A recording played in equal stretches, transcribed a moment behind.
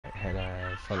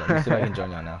Hold on, let me see if I can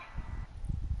join y'all now.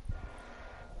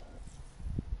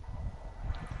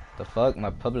 The fuck? My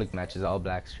public match is all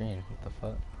black screen. What the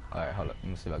fuck? Alright, hold up. Let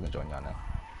me see if I can join y'all now.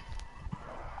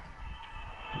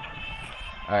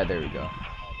 Alright, there we go.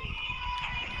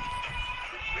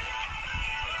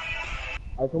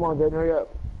 Alright, come on, Jaden, hurry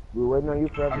up. We're waiting on you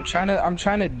forever. I'm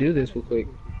trying to do this real quick.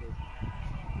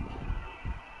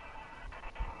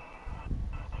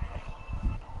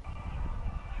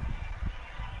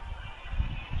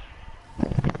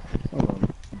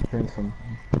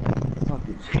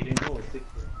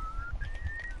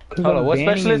 Hold on, what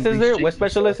specialist is there? What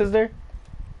specialist is there?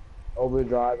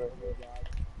 Overdrive.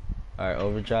 Alright,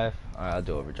 overdrive. Alright, I'll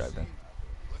do overdrive then.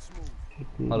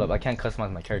 Hold up, I can't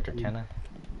customize my character, can I?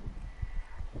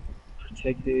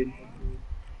 Protected.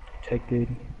 Protected.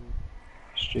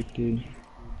 Restricted.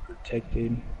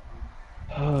 Protected.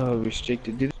 Oh,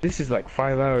 restricted. Dude, this is like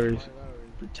 5 hours.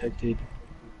 Protected.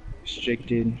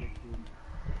 Restricted.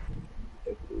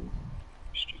 Protected.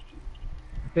 Restricted.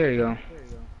 There you go.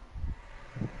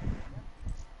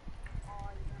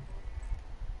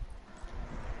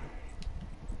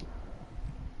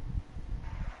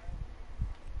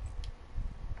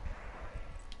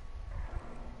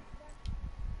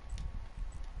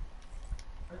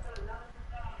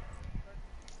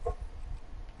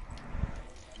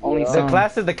 Only The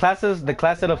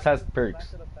class setup has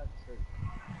perks.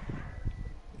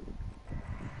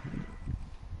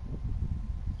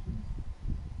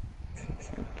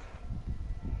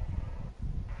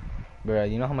 Bruh,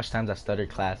 you know how much times I stuttered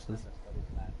classes?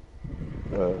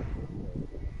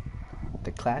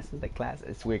 The classes.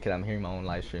 It's weird because I'm hearing my own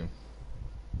live stream.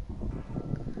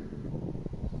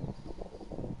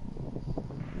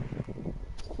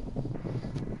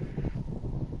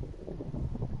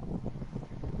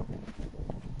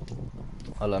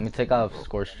 Hold on, let me take off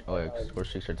score. Oh, yeah, score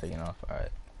streaks are taking off. All right.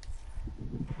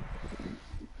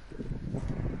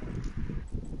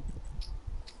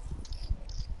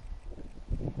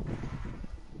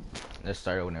 Let's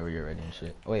start whenever you're ready and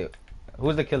shit. Wait,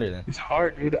 who's the killer then? It's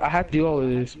hard, dude. I have to do all of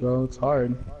this, bro. It's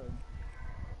hard.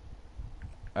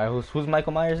 All right, who's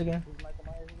Michael Myers again?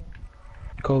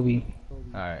 Kobe.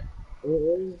 All right.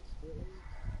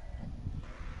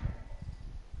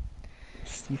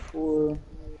 64.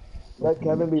 Let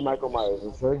Kevin be Michael Myers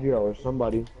or Sergio or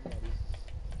somebody.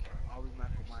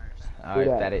 All right,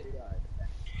 that it.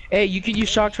 Hey, you can use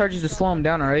shock charges to slow him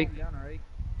down, alright?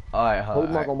 All right, hold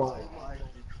Who's on. Michael Myers?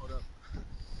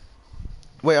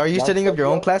 Wait, are you setting up your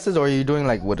own classes or are you doing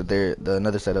like what the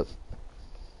another setup?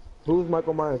 Who's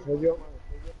Michael Myers? Sergio?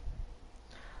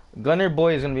 Gunner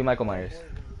Boy is gonna be Michael Myers.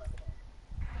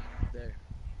 There.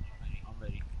 I'm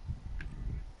ready.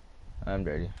 I'm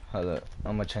ready. Hold up.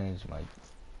 I'm gonna change my.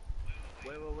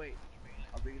 Wait.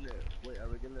 Are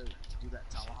we gonna do that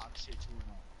tomahawk shit too or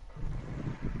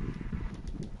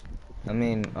not? I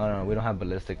mean, I don't know. We don't have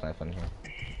ballistic knife on here.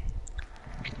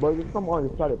 Boy, just come on,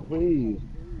 just try it, please.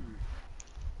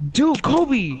 Dude,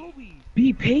 Kobe!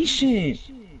 Be patient!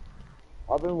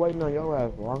 I've been waiting on your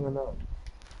ass long enough.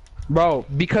 Bro,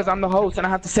 because I'm the host and I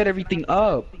have to set everything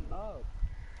up.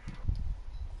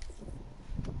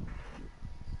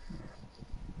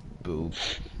 Boo.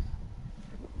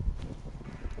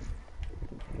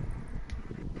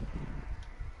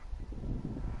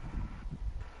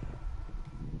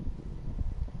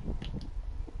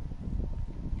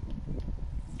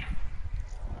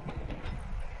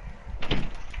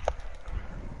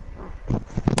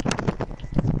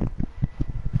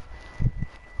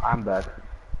 I'm back.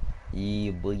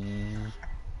 Yeah, boy. I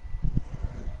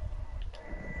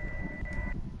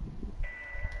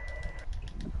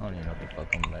don't even know what the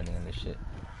fuck I'm writing in this shit.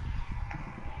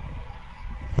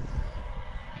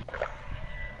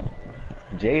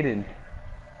 Jaden,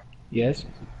 Yes?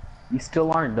 you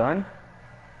still aren't done?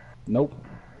 Nope.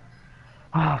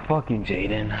 Ah, fucking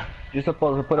Jaden. You're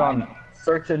supposed to put on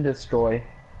search and destroy.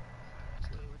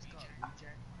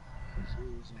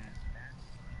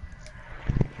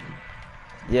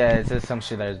 Yeah, it's just some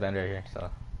shit that is banned right here, so.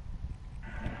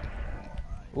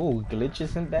 Ooh, glitch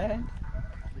isn't bad?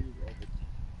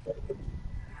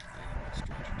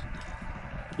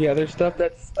 Yeah, there's stuff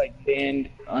that's like banned,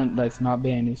 that's not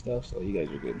banned and stuff, so you guys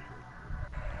are good.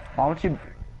 Why don't you...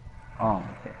 Oh,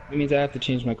 okay. That means I have to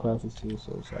change my classes too,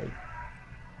 so sorry.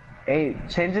 Hey,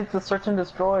 change it to search and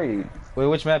destroy. Wait,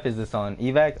 which map is this on?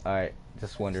 Evac? Alright,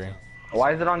 just wondering.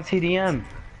 Why is it on TDM?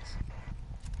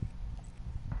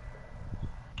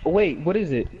 Oh, wait, what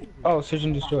is it? Oh, search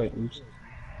and destroy. Oops.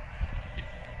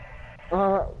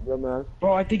 Good man.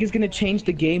 Bro, I think it's gonna change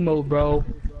the game mode, bro.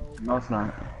 No, it's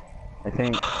not. I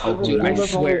think... Oh, dude, I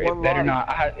There's swear only one it better life.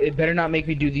 not. It better not make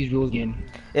me do these rules again.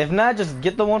 If not, just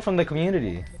get the one from the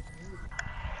community.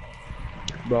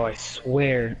 Bro, I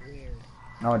swear.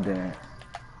 No, it didn't.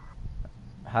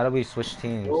 How do we switch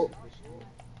teams?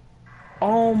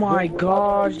 Oh my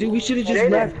gosh, dude, we should have just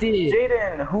left it.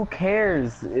 Jaden, who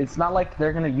cares? It's not like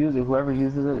they're gonna use it. Whoever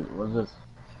uses it, we'll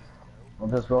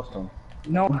just roast them.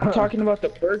 No, I'm talking about the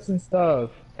perks and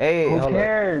stuff. Hey, Who hold up.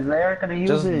 cares? They aren't gonna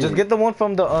use it. Just get the one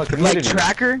from the community. Like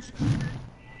tracker?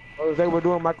 Jose, we're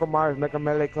doing Michael Myers. Make a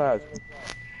melee class.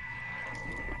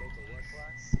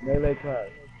 Melee class.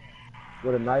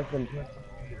 With a knife and...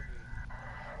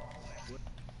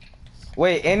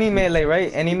 Wait, any melee,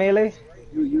 right? Any melee?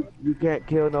 You can't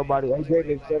kill nobody. Hey, Jaden,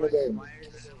 extend the game. Myers,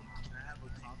 can I have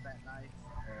a combat knife?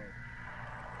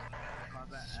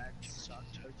 Combat axe, shock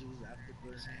charges,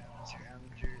 afterburner,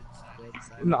 scavenger,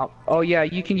 bedside. No. Oh yeah,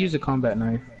 you can use a combat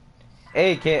knife.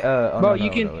 Hey, oh, Bro, no, you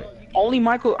no, can. no, wait. Only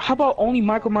Michael. How about only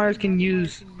Michael Myers can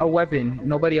use a weapon?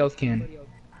 Nobody else can.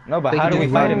 No, but They how can do we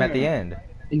do fight it. him at the end?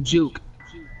 And juke.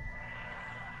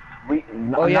 Oh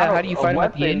Oh yeah, how do you fight him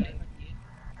at the end?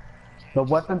 The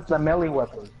weapon's the melee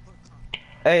weapon.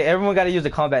 Hey, everyone got to use the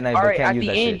combat knife, All but right, can't at use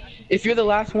the that end, shit. if you're the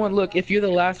last one, look, if you're the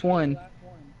last one,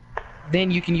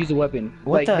 then you can use a weapon.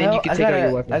 What Like the then hell? you can take out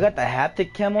your weapon. I got the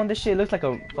haptic camo on this shit. It looks like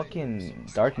a fucking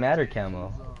dark matter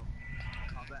camo.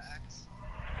 Combat axe.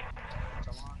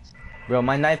 Bro,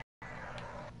 my knife.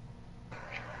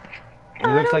 It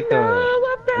looks like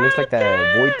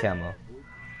that void camo.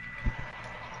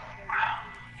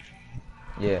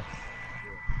 Yeah.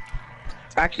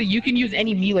 Actually, you can use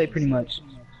any melee pretty much.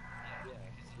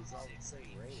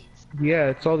 Yeah,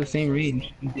 it's all the same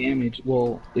range and damage.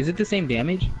 Well, is it the same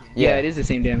damage? Yeah. It is the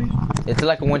same damage. It's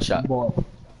like a one shot. Well,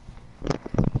 it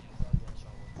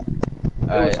was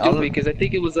Alright, stupid because I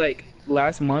think it was like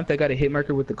last month I got a hit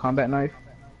marker with the combat knife.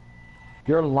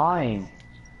 You're lying.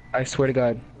 I swear to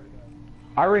God.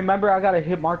 I remember I got a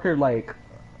hit marker like.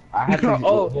 I had to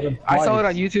Oh, hit him I saw it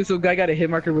twice. on YouTube. Some guy got a hit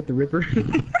marker with the Ripper.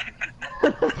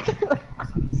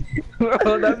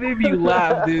 Bro, that made me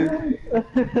laugh, dude.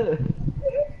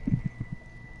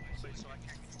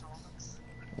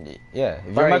 Yeah, if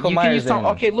you're Alright, Michael you can Myers, use some.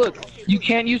 then Okay, look, you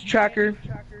can't use tracker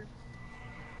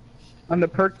on the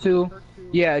perk 2.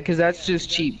 Yeah, because that's just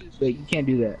cheap. But you can't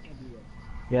do that.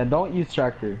 Yeah, don't use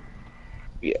tracker.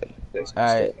 Yeah. That's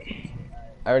Alright,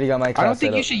 I already got my I class don't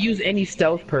think set you up. should use any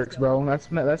stealth perks, bro.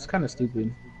 That's kind of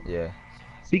stupid. Yeah.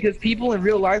 Because people in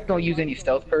real life don't use any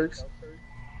stealth perks.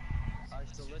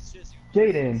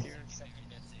 Jaden.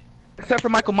 Except for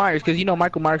Michael Myers, because you know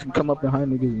Michael Myers can come up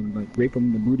behind niggas and like rape them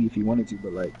in the booty if he wanted to,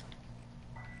 but like.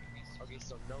 Okay,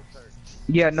 so no perks.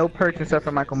 Yeah, no perks except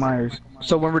for Michael Myers.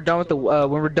 So when we're done with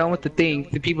the thing,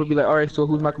 the people be like, all right, so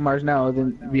who's Michael Myers now? And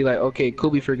then be like, okay,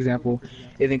 Kobe for example.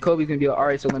 And then Kobe's gonna be like, all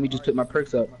right, so let me just put my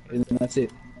perks up, and then that's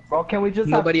it. Bro, can we just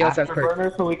Nobody have else has perks.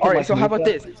 afterburners so we can, All right, like, so how make about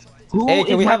that? this? Who Hey,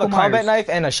 can is we have a Michael combat Myers? knife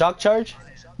and a shock charge?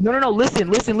 No,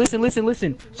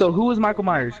 listen. So who is Michael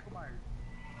Myers?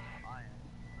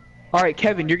 All right,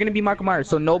 Kevin, you're gonna be Michael Myers.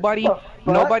 So nobody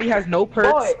has no perks.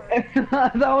 Boy,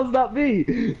 that was not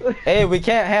me. Hey, we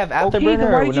can't have Okay, afterburner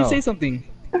then why or did you no? say something?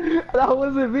 That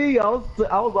wasn't me. I was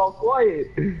all quiet.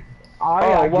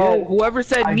 Oh, well, guess. whoever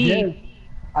said I me.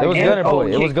 guess. It was guess. Gunner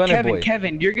Boy. It was Gunner Kevin, Boy.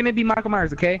 Kevin, you're gonna be Michael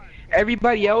Myers, okay?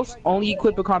 Everybody else only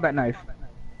equip a combat knife.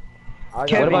 I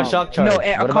Kevin, What about shock charge? No, What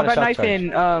a about combat shock knife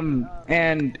charge?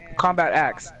 and combat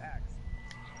axe.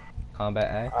 Combat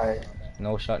axe? Alright.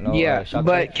 No shot, no Yeah, shock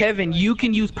but charge? Kevin, you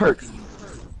can use perks.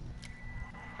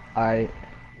 Alright.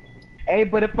 Hey,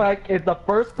 but if the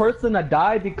first person to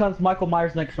die becomes Michael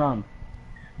Myers next round.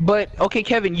 But okay,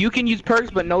 Kevin, you can use perks,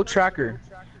 but no tracker.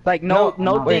 Like no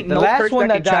wait, thing, the no last perks one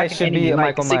that that can track dies should an be enemy, a like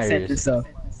Michael Sixth Sense Myers. and stuff.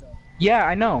 Yeah,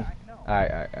 I know.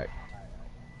 Alright.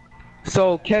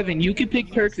 So Kevin, you can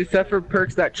pick perks except for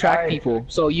perks that track Alright. people.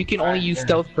 So you can only use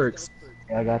stealth perks.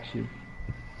 Yeah, I got you.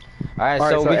 Alright,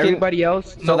 Alright, so so we can... everybody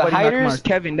else, so the nobody Michael hiders- Myers.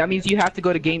 Kevin, that means you have to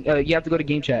go to game. You have to go to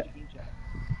game chat.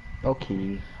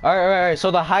 Okay. Alright.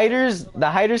 So the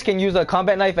hiders can use a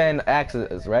combat knife and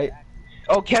axes, right?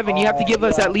 Oh, Kevin, you have to give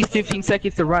us at least 15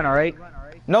 seconds to run. All right.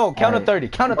 No, count to Alright. 30.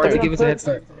 Count to Or to 30. give us a head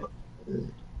start.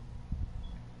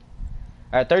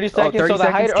 Alright, 30 seconds. 30 so the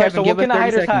seconds, hiders. Kevin, So what give can us the 30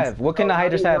 hiders seconds. have? What can the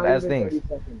hiders have as things?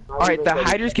 All right, the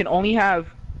hiders can only have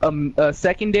a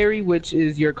secondary, which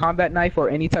is your combat knife or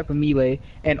any type of melee,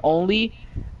 and only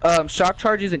shock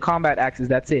charges and combat axes.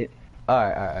 That's it.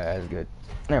 Alright, that's good.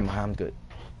 Never mind, I'm good.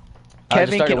 Alright,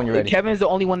 just Kevin start it when you're ready. Kevin's the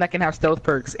only one that can have stealth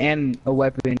perks and a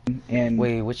weapon. And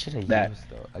Wait, what should I that. use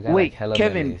though? I got wait, like hella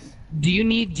Kevin, melees. do you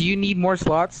need more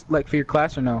slots like for your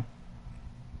class or no?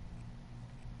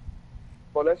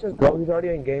 Well, let's just go. He's already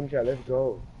in game chat. Let's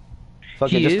go. Fuck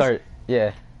He it, just is? start.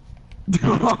 Yeah.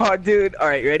 Oh, dude. All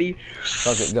right, ready?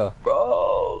 Fuck it, go.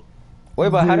 Bro. Wait,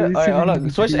 but how do? Dude, Alright, hold on.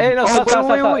 Switch. Hey, no, Oh, stop, stop,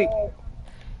 stop, wait. stop.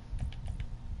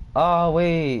 Oh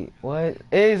wait, what?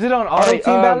 Is it on auto Alright,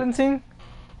 team balancing?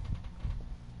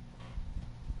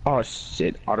 Oh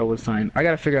shit, auto assign. I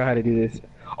gotta figure out how to do this.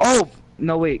 Oh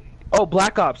no, wait. Oh,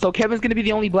 Black Ops. So Kevin's gonna be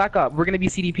the only Black Op. We're gonna be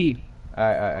CDP.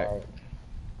 Alright.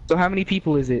 So how many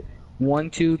people is it? 1,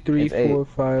 2, 3, It's 4,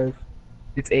 5.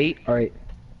 It's 8. All right.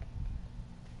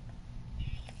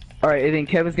 All right, and then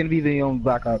Kevin's gonna be the only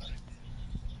Black Ops.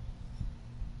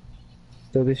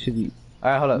 So this should be.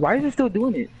 Alright, hold up. Why is it still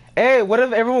doing it? Hey, what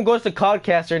if everyone goes to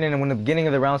Codcaster and then when the beginning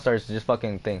of the round starts, just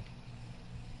fucking thing?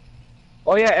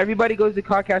 Oh yeah, everybody goes to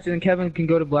Codcaster and Kevin can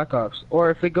go to Black Ops. Or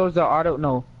if it goes to auto,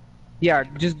 no. Yeah,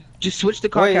 just switch to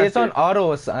Codcaster. Wait, it's on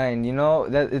auto assign, you know?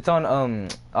 That it's on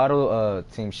auto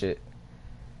team shit.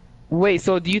 Wait,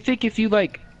 so do you think if you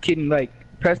like can like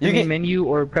press the main menu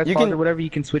or press pause or whatever, you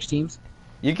can switch teams?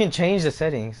 You can change the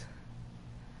settings.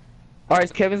 Alright,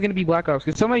 so Kevin's gonna be Black Ops.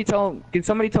 Can somebody tell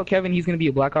Kevin he's gonna be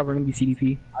a Black Ops or gonna be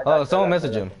CDP? Oh, someone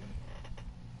message him.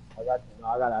 I got you. No,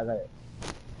 I got it.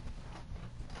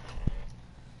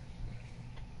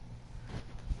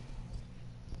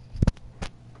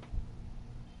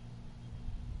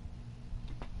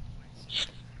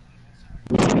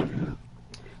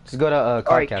 Just go to Codcaster.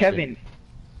 Alright, Kevin.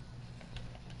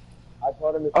 I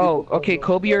told him. Oh, okay.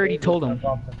 Kobe already told him.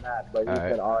 But he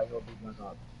said, "Alright, he'll be Black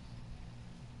Ops."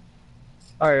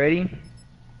 Alright, ready?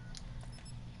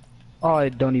 Oh,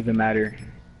 it don't even matter.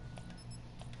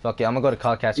 Fuck it, I'm gonna go to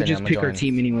Codcaster We and just I'm pick gonna our join.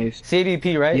 team anyways.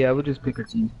 CDP, right? Yeah, we'll just pick our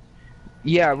team.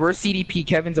 Yeah, we're CDP.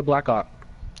 Kevin's a Black Op.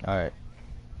 Alright.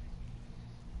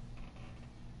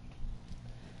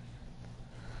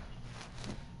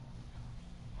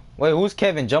 Wait, who's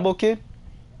Kevin? Jumbo Kid?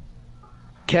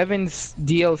 Kevin's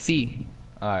DLC.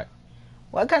 Alright.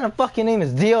 What kind of fucking name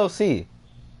is DLC?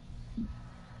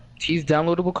 He's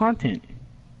downloadable content.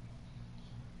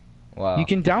 Wow. You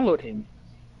can download him.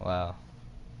 Wow.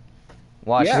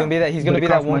 Watch, Yeah, he's gonna but be it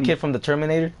that costs one money. kid from the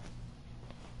Terminator.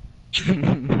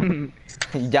 You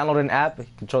download an app, it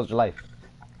controls your life.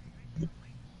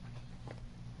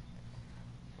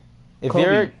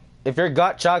 Kobe. If you're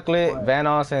Got Chocolate,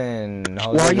 Vanos, and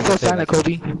Jose, Why are you so silent,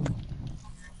 Kobe?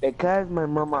 Because my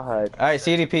mama had. Alright,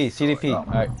 CDP.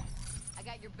 Alright. I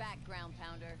got your back, ground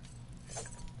pounder.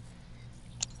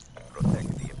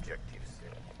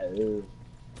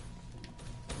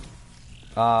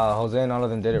 Jose and all of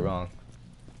them did it wrong.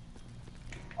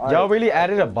 Y'all really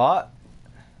added a bot?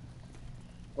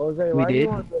 Jose, We why did. you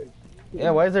want to?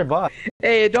 Yeah, why is there a bot?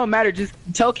 Hey, it don't matter. Just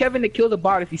tell Kevin to kill the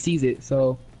bot if he sees it.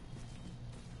 So.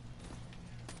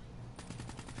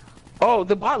 Oh,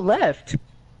 the bot left.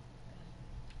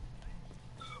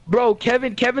 Bro,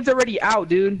 Kevin's already out,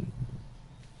 dude.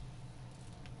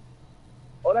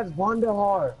 Oh, that's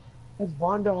Vandahar. That's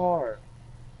Vandahar.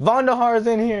 Vondahar's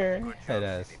in here. Head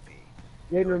ass.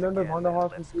 Yeah, remember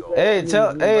Vandahar from Super?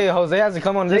 Hey, Jose has to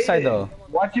come on this side though.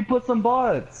 Why'd you put some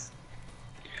bots?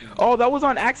 Oh, that was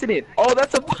on accident. Oh,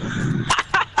 that's a.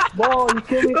 Bro, you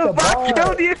killed me The with the bot ball.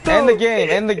 killed you.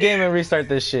 End the game and restart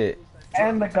this shit.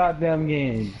 And the goddamn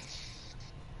game.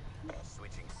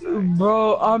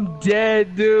 Bro, I'm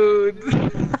dead, dude.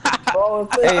 Bro,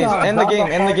 Hey, end the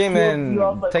game and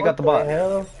take out the bot.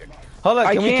 Hold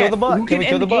on, can we kill the bot? Who Can we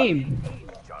kill end the bot? game?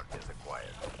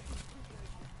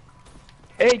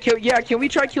 Hey, can we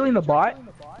try killing the bot?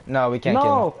 No, we can't kill him.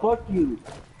 No, fuck you.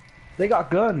 They got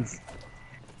guns.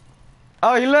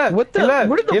 Oh, he left. What the? He left.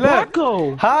 Where did the He bot left.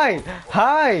 go? Hide.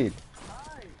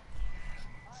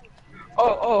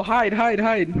 Oh, hide.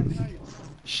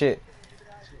 Shit.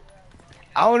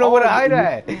 I don't know where to hide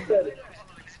at.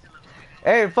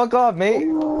 Hey, fuck off, mate.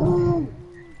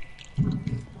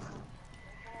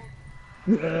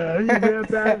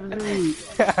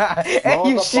 Hey,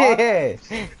 you shit.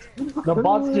 The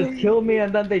bots just killed me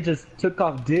and then they just took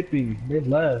off dipping. They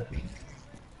left.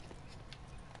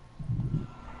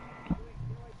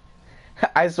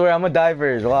 I swear I'm a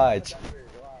diverge. Watch. Dude,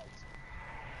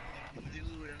 I'm just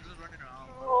running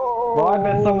around. Bro, I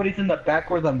bet somebody's in the back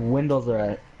where the windows are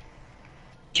at.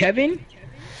 Kevin?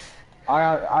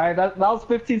 Alright, that was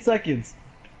 15 seconds.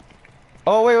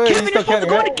 Oh wait, he's Kevin, still you're supposed to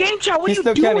go counting, to right? game chat. What He's are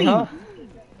still you counting, doing? huh?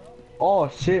 Oh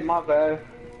shit, my bad.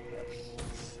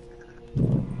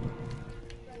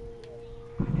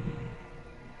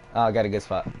 Oh, I got a good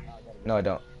spot. No, I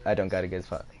don't. I don't got a good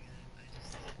spot.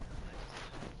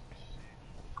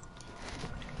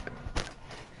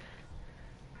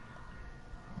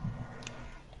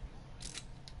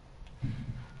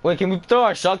 Wait, can we throw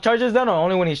our shock charges down or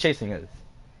only when he's chasing us?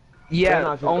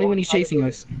 Yeah, only when he's chasing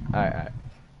us. Alright.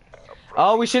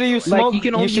 Oh, we should have used Like smoke. you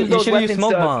can only use you those should have used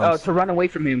weapons smoke bombs. to run away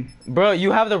from him. Bro,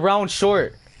 you have the round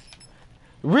short.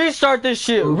 Restart this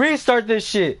shit. Restart this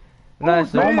shit.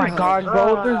 Nice. Oh my gosh,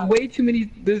 bro! There's way too many.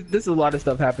 This is a lot of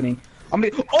stuff happening. I'm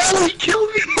gonna. Oh, he killed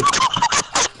me!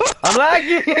 I'm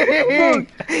lagging.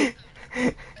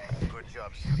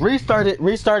 Restart it.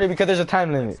 Restart it because there's a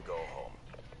time limit.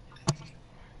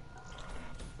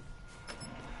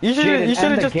 You should Jaden, have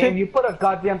end the just game. picked. You put a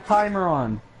goddamn timer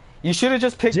on. You should have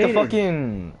just picked the Jaden.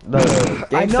 fucking the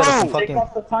game I setup know. from Take fucking.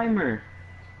 off the timer.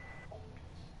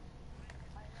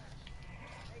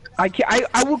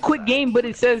 I will quit game, but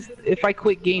it says if I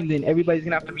quit game, then everybody's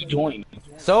gonna have to rejoin.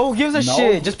 So who gives a No.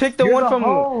 shit? Just pick the You're one the from.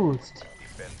 host.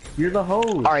 You're the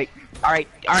host. All right.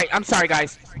 I'm sorry,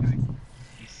 guys.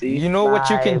 See? You know what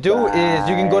you can do Bye, is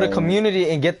you can go to bye. community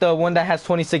and get the one that has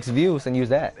 26 views and use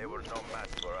that.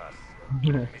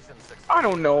 I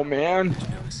don't know, man.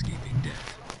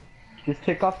 Just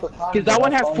take off the timer. Because that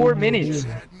one has That's all 4 you need to minutes. do.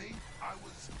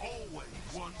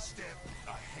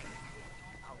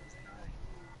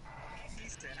 He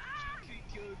said, he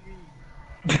killed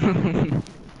me.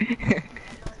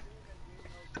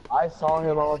 I saw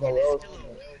him on the road.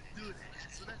 Dude,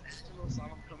 so that's the little song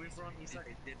I'm coming from. He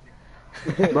started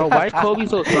dipping. Bro, why is Kobe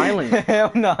so silent?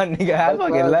 Hell no, nigga, I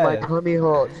fucking My laughed. tummy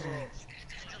hurts.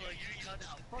 Angelo, you know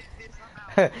that. Fuck this,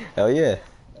 I'm out. Hell yeah.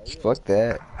 Fuck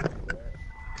that.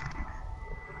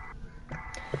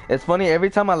 It's funny, every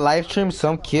time I live stream,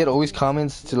 some kid always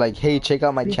comments to like, hey, check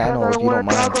out my channel if you don't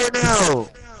mind. Now.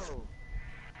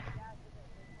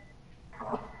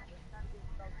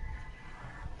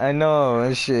 I know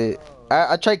and shit.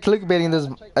 I tried clickbaiting this.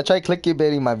 I tried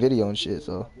clickbaiting my video and shit.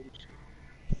 So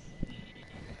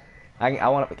I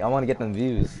want to get them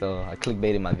views. So I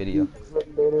clickbaited my video.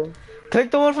 Click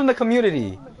the one from the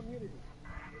community.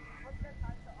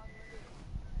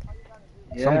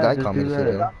 Some Yeah, guy just do commented that.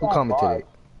 it. Who commented it?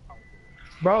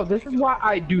 Bro, this is why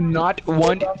I do not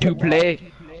want to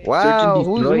play. Wow, Search and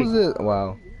destroy. who's it?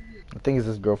 Wow, I think it's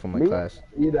this girl from my Me? class.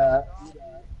 See that?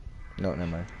 No, never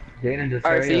mind. Jaden, just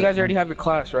Alright, so hurry you up. guys already have your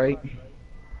class, right?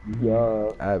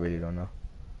 Yeah. I really don't know.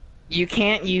 You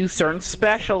can't use certain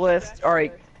specialists.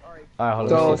 Alright, Alright,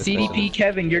 hold on. so let's see this CDP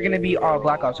Kevin, you're gonna be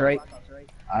Black Ops, right?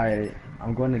 Alright,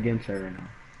 I'm going to game chat right now.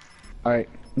 Alright.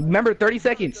 Remember, 30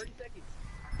 seconds.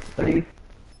 30.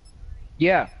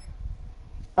 Yeah.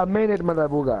 A minute,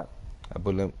 madabuga.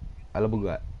 question.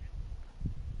 Alabuga.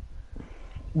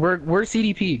 We're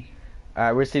CDP.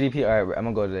 Alright, we're CDP. Alright, I'm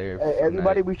gonna go there. Hey,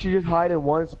 everybody, we should just hide in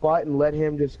one spot and let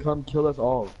him just come kill us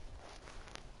all.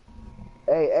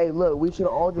 Hey, look, we should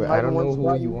all just Wait, hide I don't in one know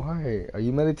spot. who you are. Are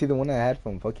you Melody the one I had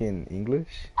from fucking English?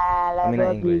 I mean,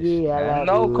 not English.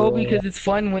 No, Kobe, because it's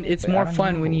fun when it's Wait, I more don't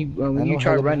fun know. when you I know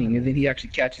try hella- running and then he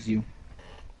actually catches you.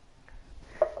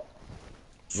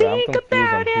 Bro, I'm confused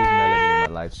on who's Melody in my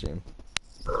live stream.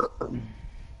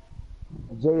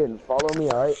 Jaden, follow me,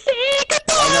 alright? I got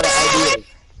an idea.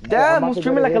 Damn, I'm I'm about to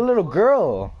streaming go like to a his- little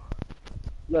girl.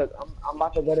 Look, I'm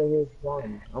about to go to his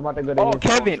farm. I'm about to go to Oh, his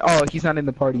Kevin. farm. Oh, he's not in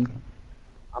the party.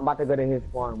 I'm about to go to his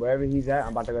farm. Wherever he's at,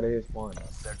 I'm about to go to his farm.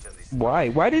 Why?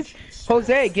 Why does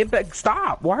Jose get back?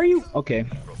 Stop. Why are you? Okay.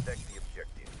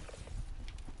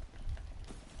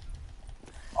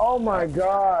 Oh my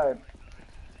god.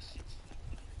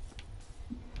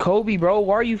 Kobe, bro,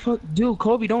 why are you dude?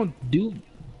 Kobe, don't do.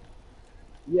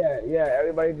 Yeah,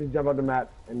 everybody just jump on the map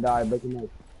and die. Break your neck.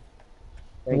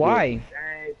 Thank Why? you.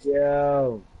 Thank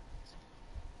you.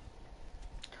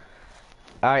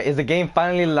 Alright, is the game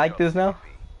finally like this now?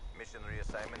 Mission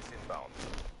reassignments inbound.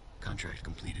 Contract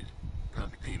completed.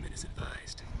 Prompt payment is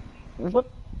advised. What?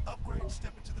 Upgrade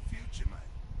step into the future, man.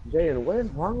 Jaden, what is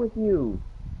wrong with you?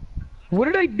 What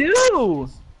did I do?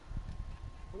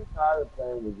 I'm tired of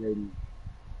playing with Jaden.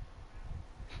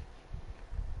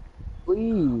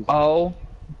 Please. Oh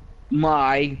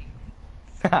my!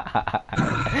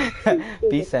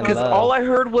 Peace and Because love. all I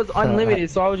heard was unlimited,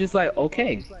 so I was just like,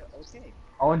 okay.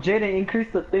 Oh, and Jaden, increase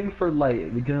the thing for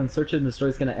like, because search and destroy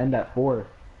is gonna end at 4.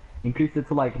 Increase it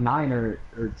to like 9 or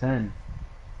 10.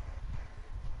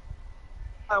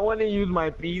 I want to use my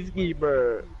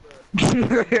peacekeeper. I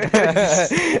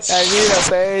need a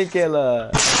painkiller.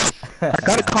 I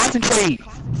gotta concentrate.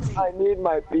 I need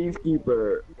my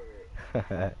peacekeeper.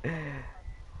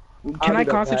 Can I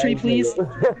concentrate, please?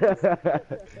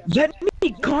 Let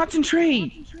me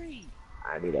concentrate.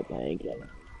 I need a painkiller.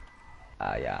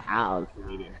 Ah, yeah. Ow.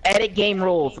 Edit game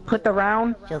rules. Put the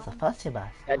round At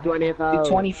 25. to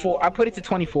 24. I put it to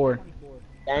 24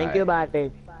 Thank you,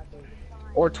 Bate.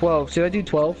 or 12. Should I do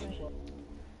 12?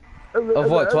 Of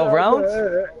what, 12 rounds?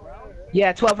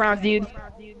 Yeah, 12 rounds, dude.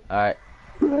 Alright.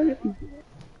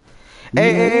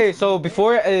 Hey. So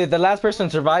before the last person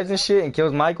survives and shit and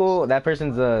kills Michael, that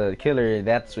person's a killer.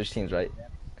 They have to switch teams, right?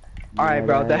 Alright,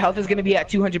 bro. The health is gonna be at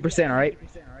 200%, alright?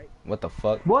 What the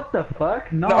fuck? What the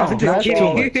fuck? No, No, I'm just that's too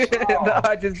kidding. much. No,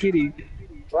 I'm just kidding.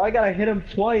 Bro, I gotta hit him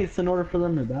twice in order for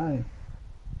them to die.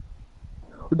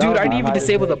 Dude, I didn't even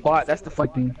disable the bot. That's the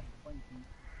fuck thing.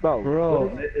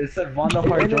 Bro, it said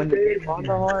Vonderhart joined the game.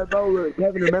 Vonderhart, bro.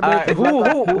 Kevin, remember?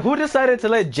 Who decided to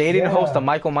let Jaden host a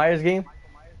Michael Myers game?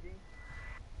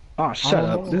 Oh, shut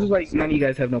up. This is why none of you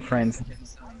guys have no friends.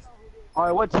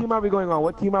 Alright, what team are we going on?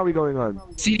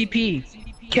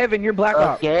 CDP. Kevin, you're Black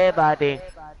Ops. Okay, buddy.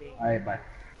 Alright, bye.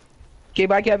 Okay,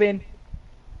 bye, Kevin.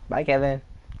 Bye, Kevin.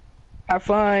 Have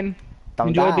fun. Don't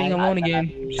Enjoy die. being alone again.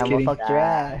 Just I'm gonna kidding. fuck your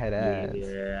ass. Head ass.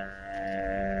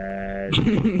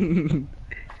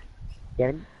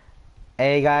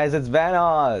 Hey guys, it's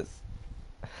Vanos.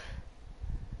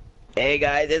 Hey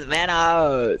guys, it's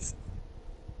Manos.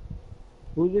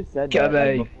 Who just said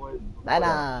Kevin.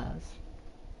 Vanos.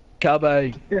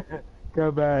 Cowboy.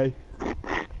 Goodbye.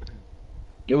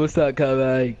 Yo, what's up,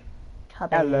 Cowboy?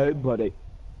 Hello, buddy.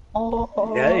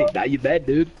 Hey, now you bad,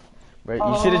 dude. Bro,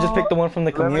 you should have just picked the one from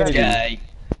the community. Hey.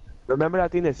 Remember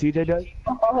that thing that CJ does?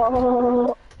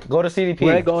 Go to CDP.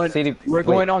 We're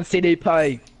going on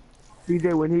CDP.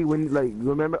 CJ,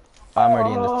 remember? I'm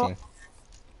already in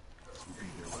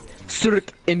this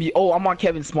team. I'm on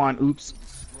Kevin's spawn. Oops.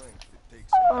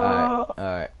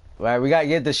 Alright. Right, we gotta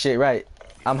get this shit right.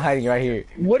 I'm hiding right here.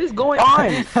 What is going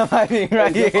on? I'm hiding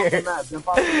right here. Jump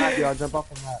off the map, y'all. Jump off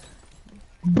the map.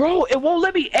 Bro, it won't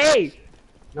let me. Hey,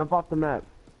 Jump off the map.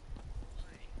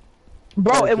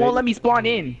 bro, it won't let me spawn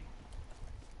in.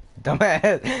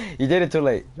 Dumbass. You did it too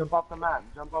late. Jump off the map.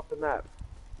 Jump off the map.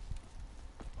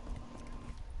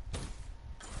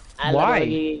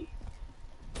 Why?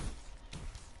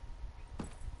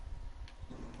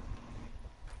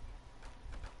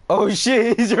 Oh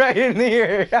shit, he's right in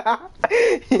here.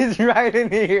 He's right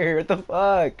in here. What the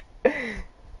fuck?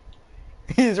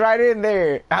 He's right in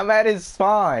there. I'm at his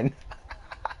spawn.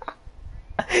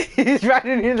 He's right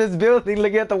in here in this building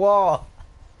looking at the wall.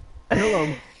 Kill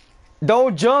him.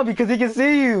 Don't jump because he can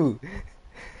see you.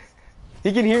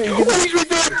 He can hear you. He's right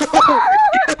there.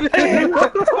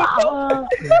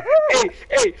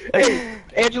 Hey,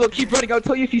 Angelo, keep running. I'll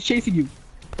tell you if he's chasing you.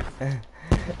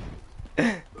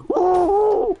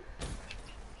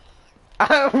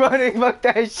 I'm running. Fuck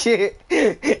that shit.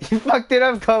 You fucked it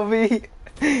up, Kobe.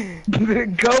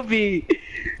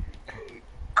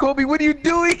 Kobe, what are you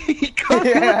doing?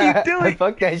 Kobe, what are you doing?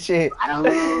 Fuck that shit.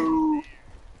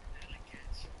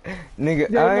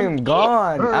 Nigga, I am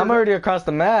gone. I'm already across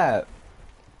the map.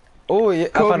 Oh, yeah,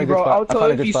 I found a good spot. I'll tell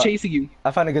you if he's chasing you.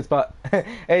 I found a good spot.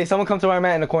 Hey, someone come to where I'm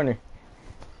at in the corner.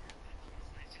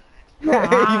 You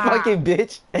fucking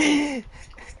bitch.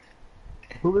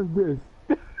 Who is this?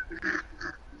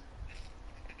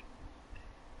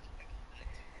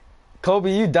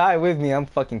 Kobe, you die with me. I'm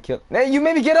fucking killed. Hey, you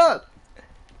made me get up.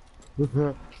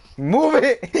 Move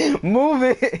it. Move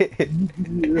it.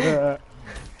 Yeah.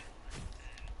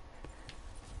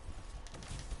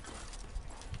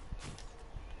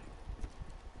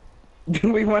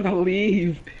 We want to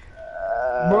leave.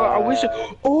 Bro, I wish.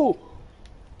 Oh!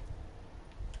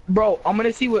 Bro, I'm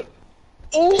gonna see what.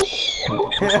 Oh!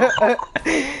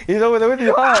 He's over there with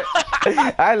you, huh?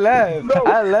 I left. No.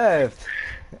 I left.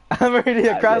 I'm already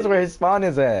across where his spawn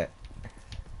is at.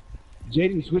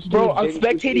 Jaden, switch. Bro, I'm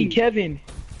spectating Kevin.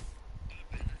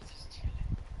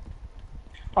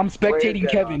 I'm spectating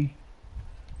Kevin.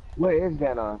 Where is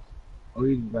Vanos? Oh,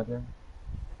 he's right there.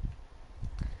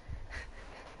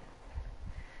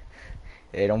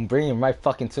 Hey, don't bring him right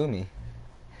fucking to me.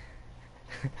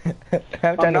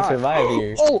 I'm trying to survive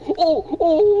here.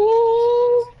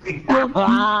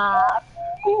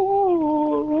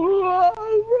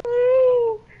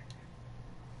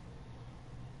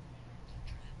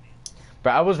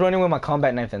 Bro, I was running with my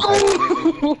combat knife and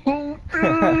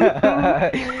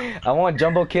I want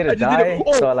Jumbo Kid to die,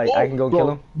 so I can go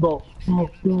kill him.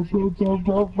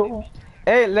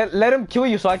 Hey, let him kill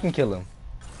you so I can kill him.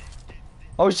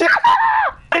 Oh shit!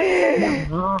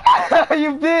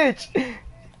 You bitch!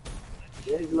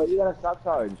 Yeah, you gotta stop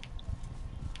charge.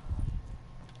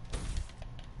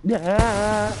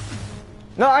 Yeah.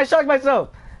 No, I shocked myself.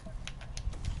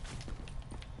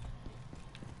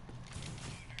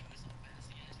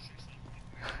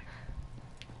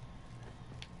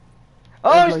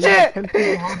 Oh shit!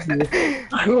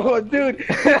 Oh, dude!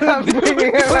 I'm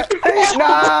bringing him back.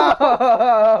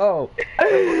 No!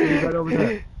 He's right over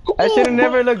there. I should have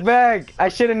never looked back. I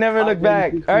should have never looked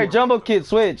back. Alright, Jumbo Kid,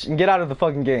 switch and get out of the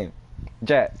fucking game.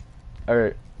 Jet.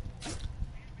 Alright.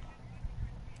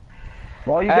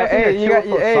 Well, you guys need to you chill got-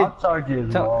 with those hey, shock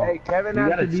charges, tell- bro. Hey, Kevin You has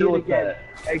gotta to be chill it with again. that.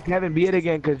 Hey, Kevin, be it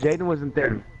again, because Jaden wasn't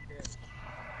there.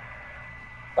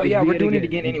 Oh yeah, Just we're be doing it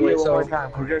again Just anyway. be it one more So time,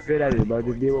 because you're good at it, bro.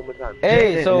 Just be it one more time.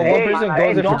 Hey, so Hey, one person goes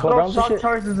in for don't 12 throw rounds and shock shit?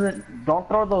 charges in. Don't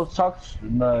throw those the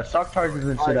shock charges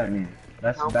and shit at me.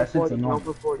 That's Count for shit's 40, count annoying.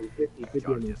 for 40, 50,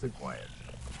 50, and then 50.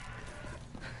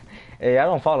 Hey, I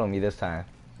don't follow me this time.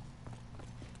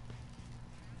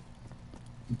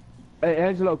 Hey,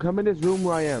 Angelo, come in this room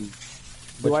where I am.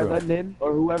 Do Which I room? let in?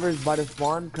 Or whoever's by the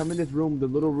spawn, come in this room, the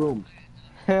little room.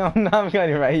 I'm not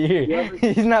going right here. Whoever-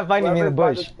 He's not finding me in the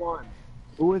Whoever's by bush. spawn.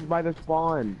 Who is by the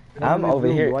spawn? Come I'm in this over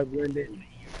room. here. Do I blend in?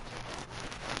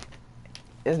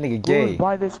 This nigga Who gay. is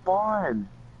by the spawn?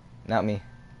 Not me.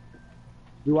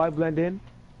 Do I blend in?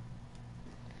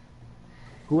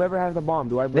 Whoever has the bomb,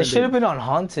 do I blend They should have in? been on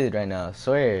haunted right now.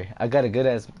 Swear, I got a good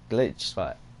ass glitch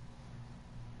spot.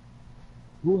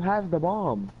 Who has the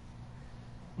bomb?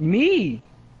 me?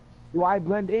 Do I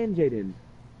blend in, Jaden?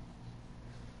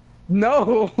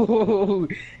 No.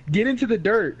 Get into the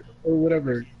dirt or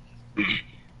whatever.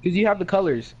 Because you have the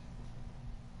colors.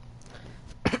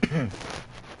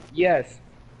 Yes.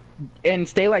 And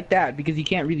stay like that because he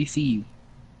can't really see you.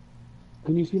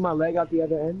 Can you see my leg out the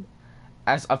other end?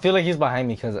 I feel like he's behind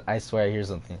me because I swear I hear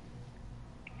something.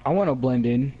 I want to blend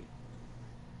in.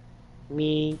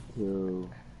 Me too.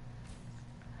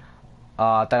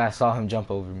 I thought I saw him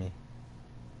jump over me.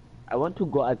 I want to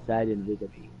go outside and visit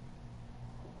you.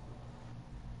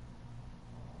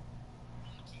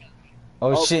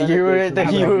 Oh, Oh, shit, you were right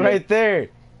there. You were right there.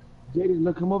 Jaden,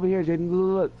 look, come over here, Jaden.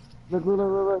 Look, look, look, look,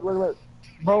 look, look, look.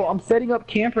 Bro, I'm setting up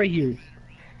camp right here.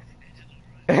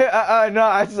 No,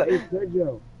 I saw. Hey,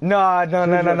 Sergio.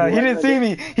 No. He didn't see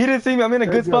me. He didn't see me. I'm in a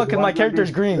good spot because my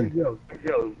character's green.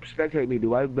 Sergio, spectate me.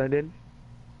 Do I blend in?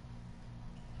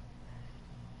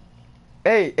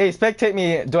 Hey, spectate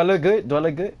me. Do I look good? Do I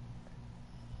look good?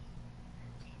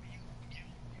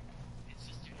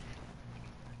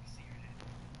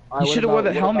 Alright, You what should have wore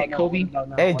about- the what helmet, about now? Kobe. What about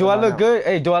now? Hey, What do I about look now? good?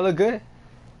 Hey, do I look good?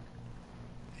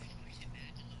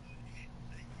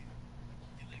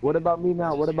 What about me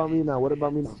now? What about me now? What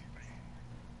about me now?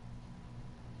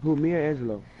 Who, me or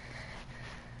Angelo?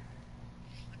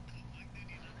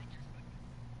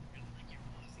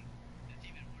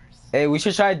 Hey, we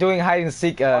should try doing hide and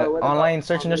seek Alright, what about- online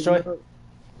search and destroy.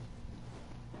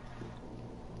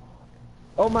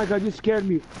 Oh my god, you scared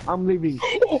me. I'm leaving.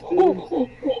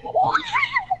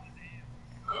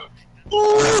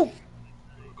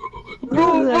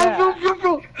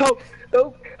 Bro. Help.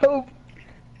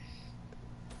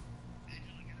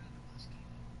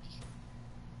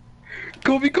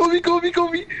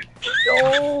 Kobe.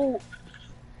 No!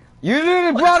 You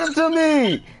didn't brought him to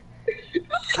me.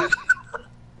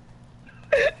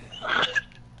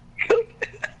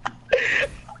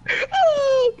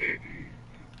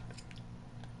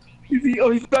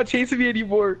 He's not chasing me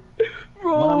anymore.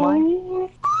 Bro.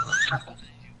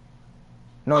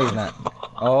 No, he's not.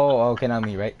 Oh, okay, not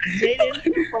me, right?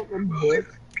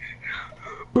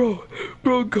 Bro,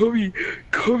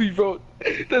 Kobe, bro.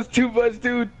 That's too much,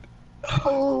 dude.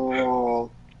 Oh.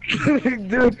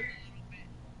 Dude.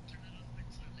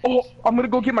 Oh, I'm gonna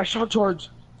go get my shock charge.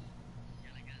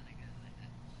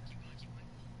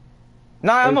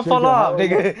 Nah, I'm gonna fall Sergio, off, how-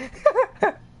 nigga.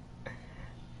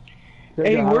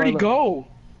 Hey, Sergio, how where'd I he look? go?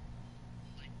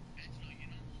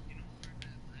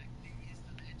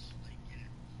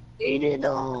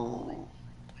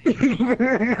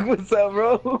 What's up,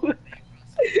 bro?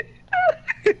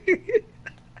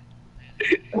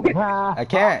 I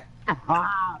can't.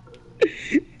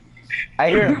 I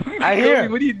hear him. I hear Kobe,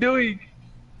 him. what are you doing?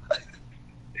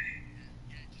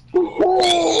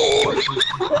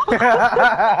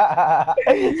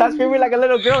 Stop screaming like a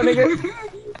little girl, nigga.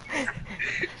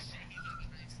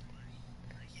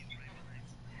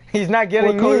 He's not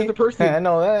getting What color me. is the person? I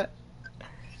know that.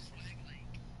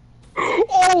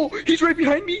 Oh, he's right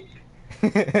behind me.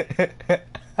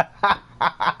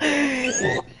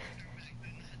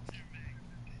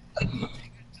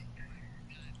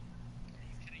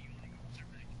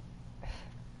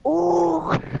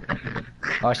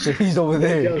 Oh shit, he's over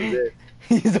there.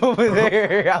 He's over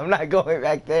there. I'm not going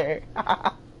back there.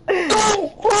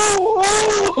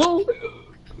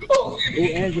 Oh.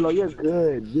 Hey, Angelo, you're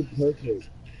good. You're perfect.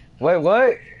 Wait,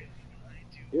 what?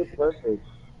 You're perfect.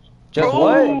 Just Bro.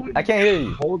 what? I can't hear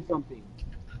you. Hold something.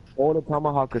 Hold a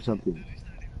tomahawk or something.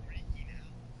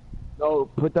 No,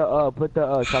 put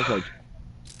the shock charge.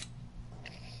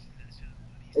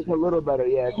 It's a little better,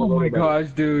 yeah. It's a Oh little my better.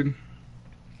 gosh, dude.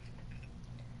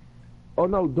 Oh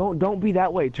no, don't be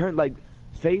that way. Turn like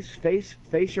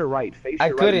face your right. Face I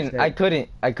your right couldn't. instead.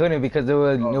 I couldn't because it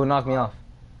would knock me off.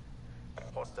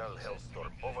 Hostile hellstorm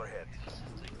overhead.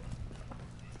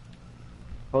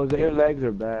 Jose, your legs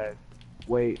are bad.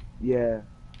 Wait, yeah.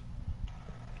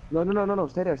 No.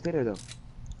 Stay there though.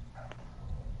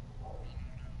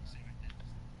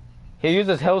 He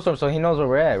uses Hellstorm, so he knows where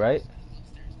we're at, right?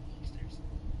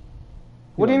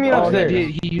 What do you mean Oh, he upstairs?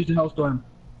 did. He used a Hellstorm.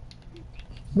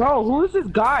 Bro, who is this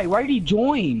guy? Why did he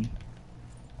join?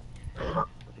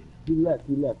 He left.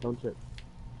 Don't trip.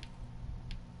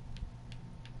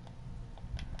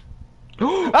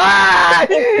 Ah!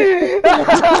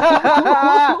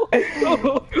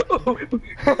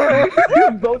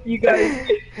 Both you guys.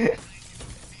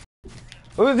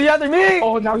 Who's the other me?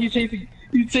 Oh, now he's chasing.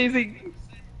 He's chasing.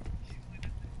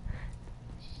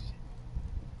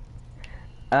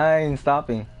 I ain't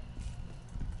stopping.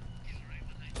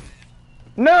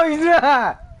 No, he's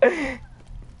not.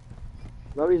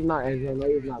 No, he's not, Angelo. No,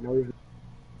 he's not.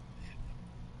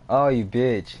 Oh, you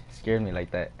bitch! Scared me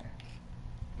like that.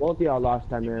 Both of y'all lost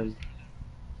time, man.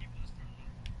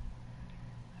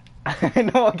 I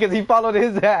know, cause he followed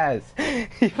his ass.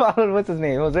 He followed what's his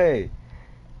name, Jose.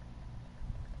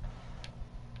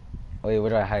 Wait, where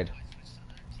do I hide?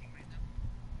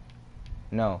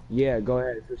 No. Yeah, go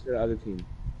ahead. Switch to the other team.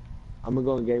 I'm gonna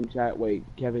go in game chat. Wait,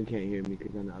 Kevin can't hear me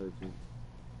because I'm on the other team.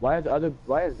 Why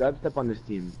is Dubstep on this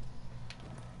team?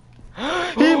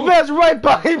 He passed right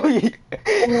by me.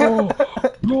 Oh,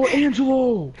 bro,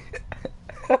 Angelo.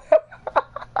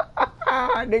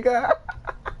 Nigga.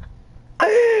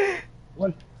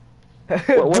 What?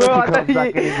 Bro, if he I thought comes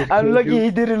back in and just I'm kills lucky you?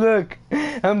 he didn't look.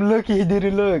 I'm lucky he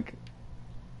didn't look.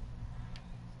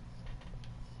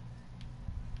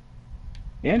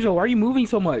 Angelo, why are you moving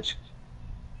so much?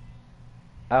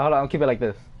 Hold on, I'll keep it like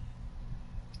this.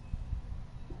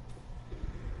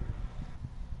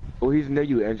 Oh, he's near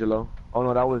you, Angelo. Oh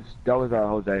no, that was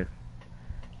Jose.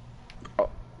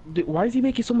 Dude, why is he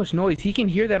making so much noise? He can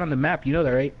hear that on the map. You know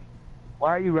that, right? Why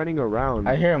are you running around?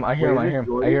 I hear him. I hear him. I hear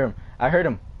him. I hear him. I heard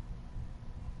him.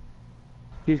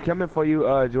 He's coming for you,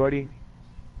 Jordy.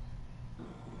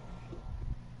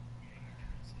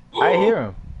 I hear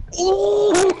him.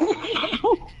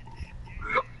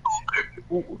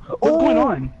 What's going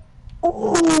on?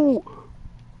 Oh!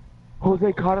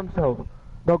 Jose caught himself.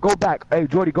 No, go back. Hey,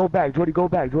 Jordy, go back. Jordy, go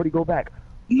back. Jordy, go back.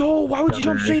 No, why would you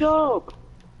jump straight up?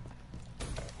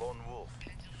 Lone wolf.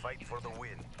 Fight for the win.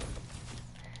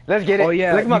 Let's get it. Oh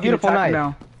yeah, Look at my you can beautiful attack knife.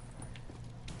 now.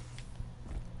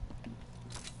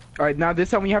 All right, now this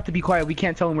time we have to be quiet. We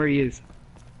can't tell him where he is.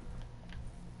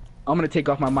 I'm gonna take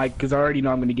off my mic because I already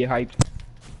know I'm gonna get hyped.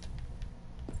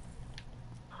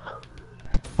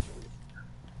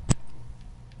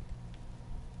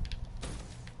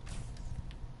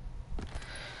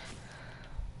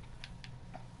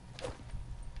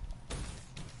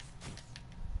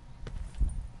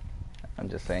 I'm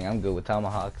just saying, I'm good with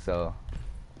Tomahawk, so.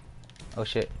 Oh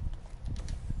shit.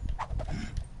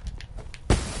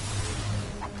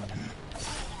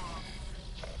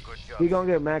 Good job. He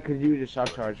gonna get mad because you use a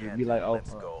shock charge and be like, oh,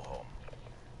 Let's go home.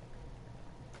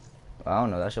 I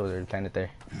don't know, that shit was already planted there.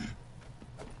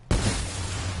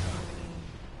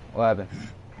 What happened?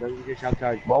 don't use your shock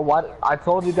charge. Well, what? I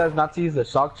told you guys not to use the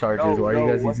shock chargers. No, Why are you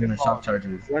no, guys what's using it the shock called?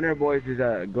 chargers? Gunner Boys is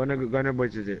Gunner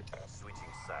Boys is it. Switching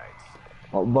sides.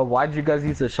 Oh, but why did you guys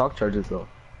use the shock chargers though?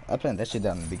 I planned that shit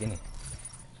down in the beginning.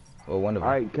 Well, one of them.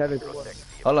 Alright, Kevin.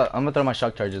 Hold up, I'm gonna throw my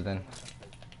shock charges then.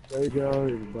 There you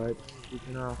go, but you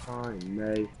cannot find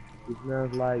me. He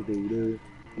smells like they do.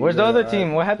 Where's the other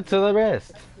team? What happened to the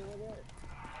rest?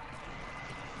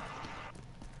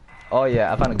 Oh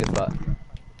yeah, I found a good spot.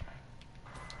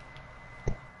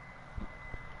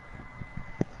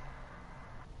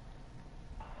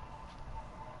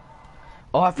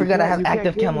 Oh, I forgot I have You can't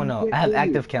active kill camo me, now. you I have can't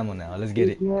kill active camo now. Let's get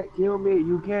it. You can't kill me.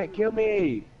 You can't kill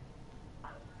me.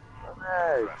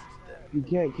 Dumbass. You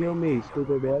can't kill me,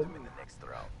 stupid man. In the next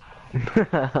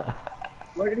round.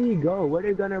 Where did he go? Where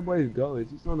did Gunner Boys go? Is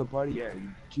he still in the party? Yeah,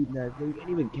 you cheating ass. You can't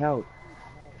even count.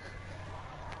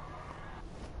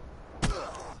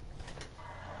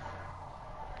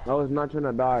 I was not trying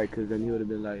to die, cause then he would have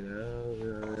been like,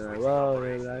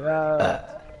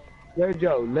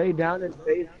 Sergio, lay down and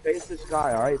face the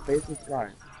sky, alright? Face the sky.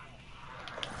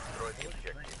 Destroy the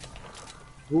objective.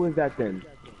 Who is that then?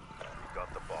 You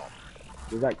got the bomb.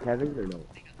 Is that Kevin or no?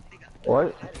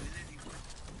 What?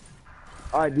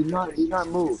 Alright, do not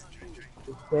move.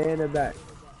 Just stay in the back.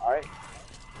 Alright?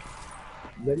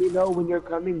 Let me know when you're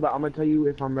coming, but I'm gonna tell you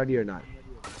if I'm ready or not.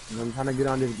 I'm trying to get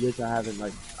on this glitch I haven't,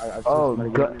 like, I've Oh, seen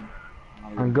somebody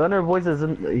get in. Gunner Voice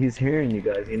isn't. He's hearing you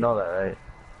guys. You know that, right?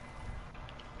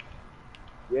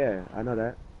 Yeah, I know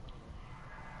that.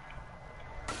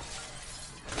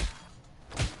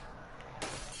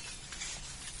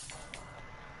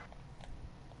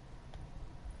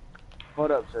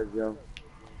 Hold up, Sergio.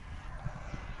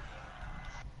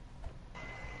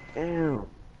 Damn.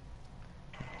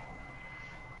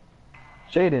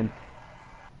 Jaden.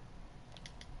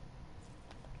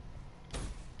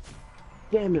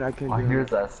 Damn it, I can't I get hear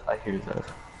him. us. I hear us.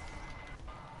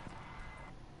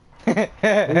 He's right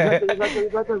there, he's right there,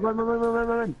 he's right there. Run, run, run, run, run,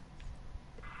 run.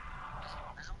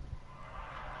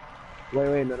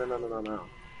 Wait, no.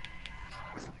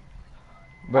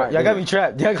 Bro, Alright, y'all got wait. me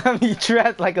trapped. Y'all got me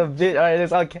trapped like a bitch.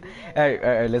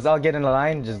 Alright, let's all get in the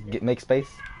line. Just make space.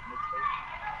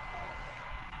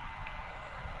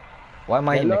 Why am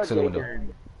I here Hello, next to the window?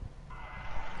 Jaden.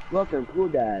 Welcome, cool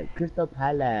guy. Crystal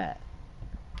Palace.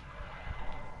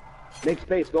 Make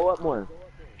space, go up more.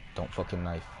 Don't fucking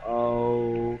knife.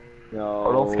 Oh, no.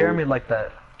 Oh, don't scare me like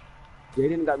that.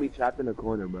 Jaden got me trapped in the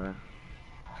corner, bro.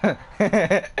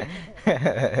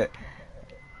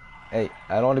 Hey,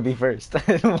 I don't want to be first.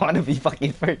 I don't want to be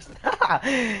fucking first.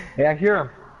 Hey, I hear him.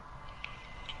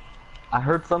 I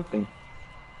heard something.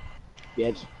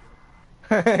 Bitch.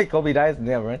 Kobe dies.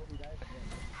 Yeah, right.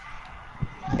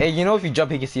 Hey, you know if you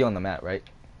jump, he can see you on the map, right?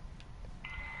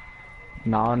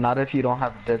 No, not if you don't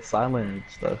have dead silent and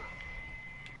stuff.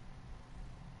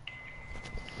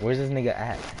 Where's this nigga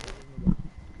at?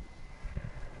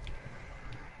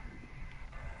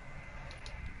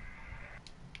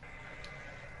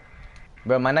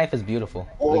 Bro, my knife is beautiful.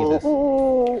 Look at this.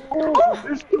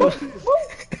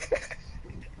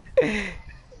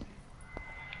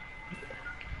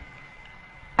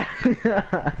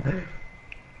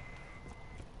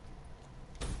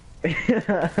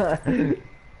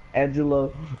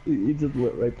 Angelo, he just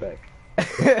went right back. I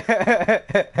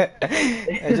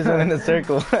just went in a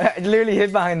circle. I literally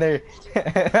hid behind there.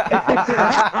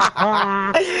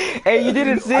 Hey, you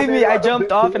didn't see me. I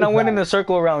jumped off and I went in a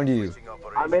circle around you.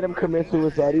 I made him commit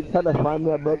suicide. He's trying to find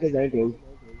me. I broke his ankles.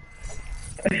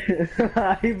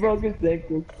 He broke his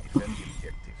ankle.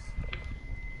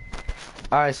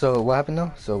 Alright, so what happened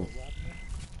though? So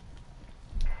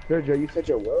Sergio, you said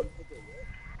your what?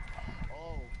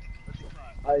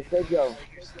 Alright, Sergio,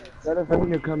 let us know when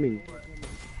you're coming.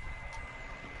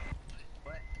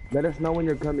 Let us know when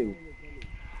you're coming.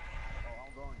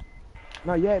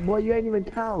 Not yet, boy, you ain't even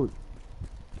count.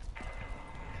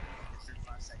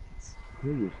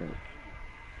 Kill yourself.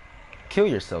 kill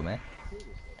yourself, man.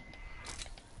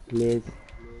 Please.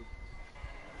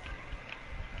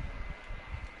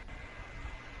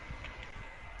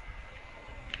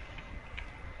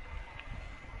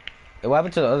 Hey, what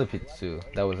happened to the other people too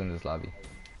that was in this lobby?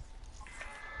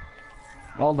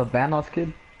 Oh, the Banos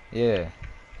kid? Yeah.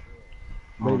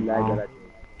 They lag no. at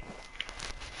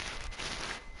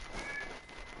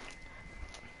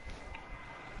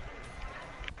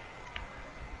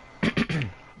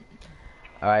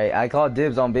Alright, I called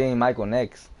dibs on being Michael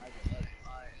next.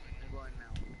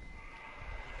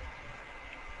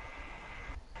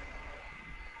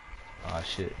 Oh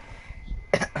shit.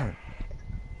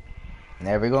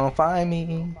 Never gonna find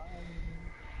me.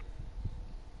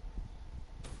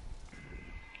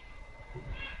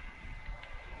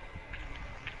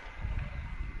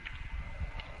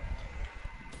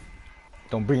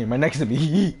 Don't bring him right next to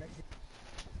me.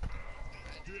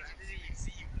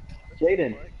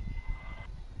 Jaden.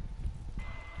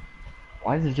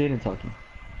 Why is Jaden talking?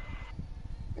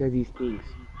 because he stinks.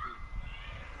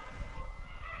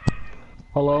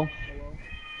 Hello?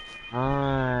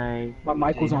 Hi. My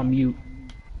mic was on mute.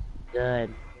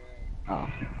 Good. Oh.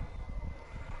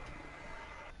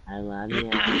 I love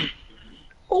you.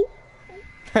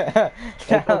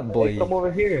 Boy. Come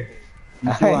over here.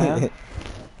 You see who I am?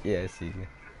 Yeah, I see you.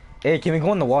 Hey, can we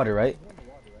go in the water, right?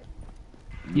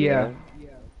 Yeah.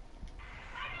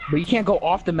 But you can't go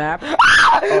off the map.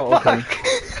 Oh, okay.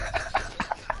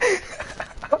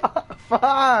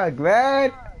 Fuck,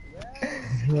 man.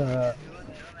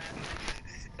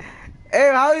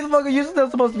 Hey, how the fuck are you still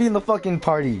supposed to be in the fucking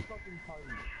party?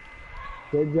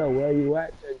 Sergio, where you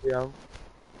at, Sergio?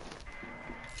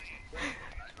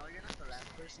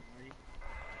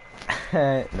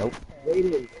 Nope.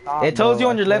 Jaden, stop, It tells bro. you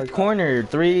on I your swear left to God. corner,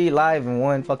 3 live and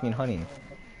 1 fucking hunting.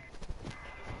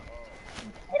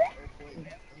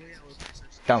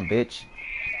 Dumb bitch.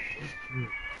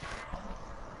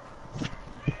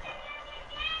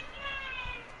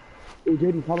 Hey,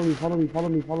 Jaden, follow me, follow me, follow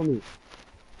me, follow me.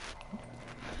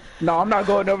 No, I'm not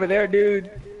going over there,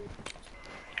 dude.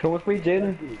 Come with me,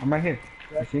 Jaden. I'm right here.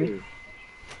 You see me?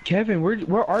 Kevin,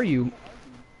 where are you?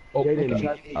 Oh, Jaden, okay.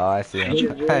 trust me. Oh, I see him.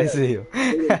 Jaden, I see you.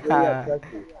 Jaden, hurry up, trust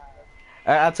me.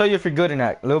 I'll tell you if you're good or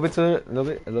not. A little bit to the, a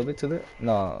little bit to the.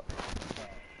 No,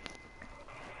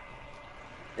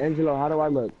 Angelo, how do I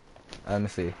look? let me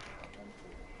see.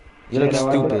 You look Jada, do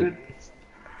I look stupid. good?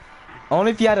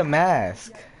 Only if you had a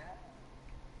mask.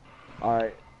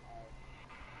 Alright.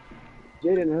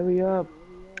 Jaden, hurry up.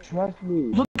 Trust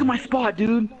me. Look at my spot,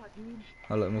 dude.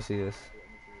 Hold on, let me see this.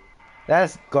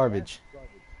 That's garbage.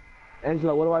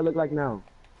 Angelo, what do I look like now?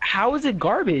 How is it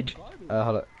garbage?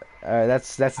 Hold on. Alright,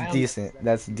 that's decent.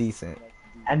 That's decent.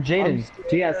 And Jaden,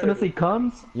 yeah, as soon as he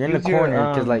comes, You're in the use your, corner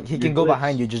because like he your can go glitch.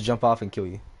 behind you, just jump off and kill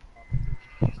you.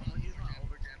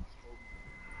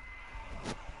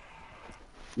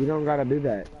 You don't gotta do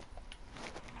that.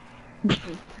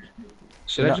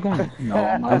 Should I just go on? No,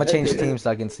 I'm gonna change teams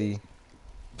so I can see.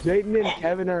 Jaden and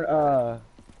Kevin are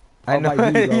I know.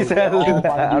 by B, bro. He said, They're all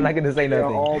by I'm B. not gonna say They're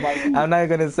all by nothing. B. I'm not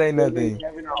gonna say Jaden nothing. and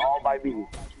Kevin are all by B.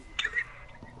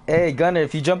 Hey Gunner,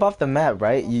 if you jump off the map,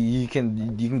 right, you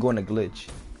can go in a glitch.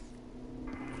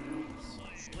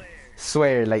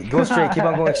 Swear, like go straight, keep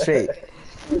on going straight.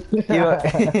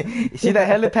 See that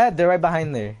helipad? They're right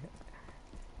behind there.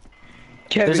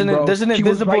 Kevin, bro, there's an he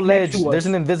was invisible right next ledge. to There's us.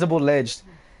 an invisible ledge.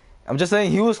 I'm just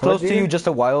saying he was close to you just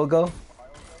a while ago.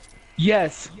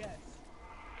 Yes.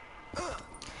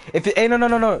 If it, hey no.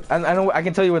 I know I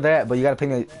can tell you where they're at, but you gotta pay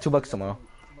me $2 tomorrow.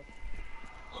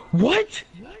 What?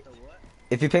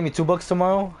 If you pay me $2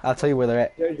 tomorrow, I'll tell you where they're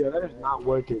at. Sergio, that is not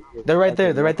working. They're right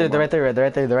there. They're right there. They're right there. They're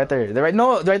right there. They're right there. They're right.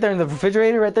 No, they're right there in the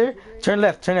refrigerator. Right there. Turn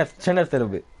left. Turn left. Turn left a little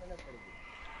bit.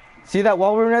 See that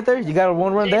wall room right there? You gotta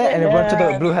run that and then run to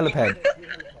the blue helipad.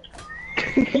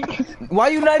 Why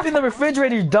you not in the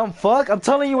refrigerator, you dumb fuck? I'm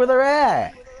telling you where they're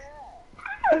at.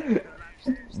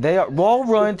 They are wall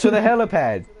run to the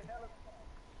helipad.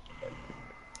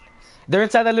 They're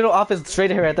inside that little office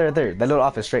straight here, right there, right there. That little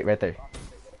office straight right there.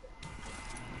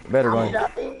 Better run.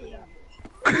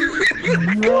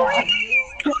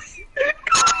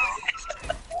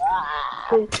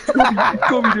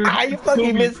 How you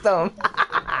fucking missed them?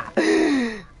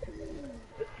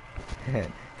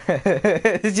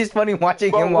 It's just funny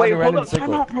watching him walk Wait, around hold in up, time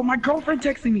circles. out, bro. My girlfriend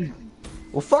texting me.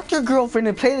 Well, fuck your girlfriend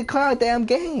and play the goddamn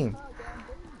game.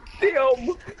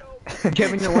 Damn.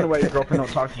 Kevin, you wonder why your girlfriend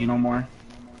don't talk to you no more.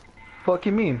 fuck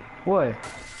you mean? What?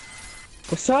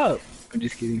 What's up? I'm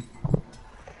just kidding.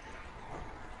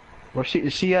 Well,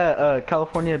 she at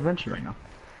California Adventure right now.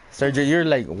 Sergio, you're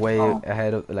like way Oh.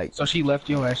 ahead of like. So she left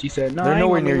you and she said, "No, They're I ain't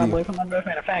nowhere gonna make near my you. boyfriend my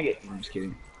boyfriend a faggot." I'm just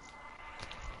kidding.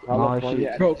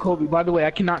 California. Bro, Kobe, by the way,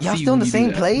 I cannot Y'all see still in you the when you same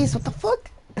do place? What the fuck?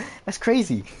 That's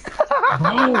crazy. that.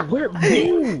 Bro, where?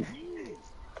 Bro.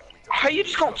 How you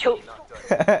just gonna kill?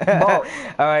 All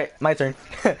right, my turn.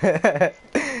 Switching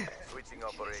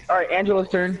operation. All right, Angela's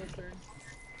turn.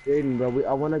 Jaden, bro,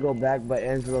 I want to go back, but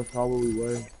Angelo saw where we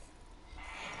were.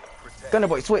 Gunner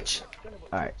boy, switch.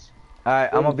 All right,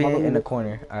 I'm gonna be in the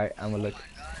corner. All right, I'm gonna look.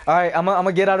 All right, I'm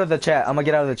gonna get out of the chat. I'm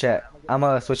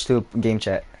gonna switch to game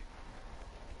chat.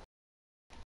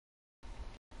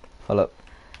 Hold up.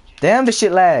 Damn, this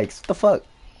shit lags. What the fuck?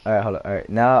 All right, hold up. All right,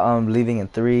 now I'm leaving in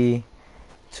 3,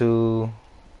 2,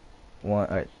 1.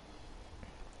 All right.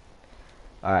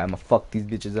 All right, I'm gonna fuck these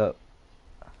bitches up.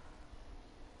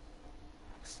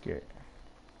 Scared.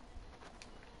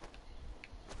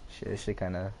 Shit, this shit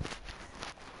kind of.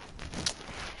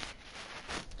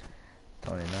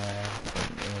 29,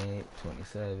 28,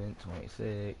 27,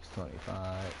 26,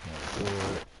 25, 24,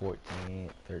 14,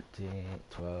 13,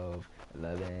 12,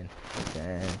 11,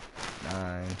 10,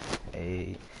 9,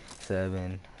 8,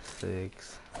 7,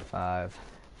 6, 5,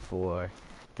 4,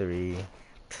 3,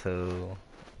 2,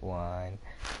 1,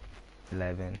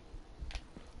 11.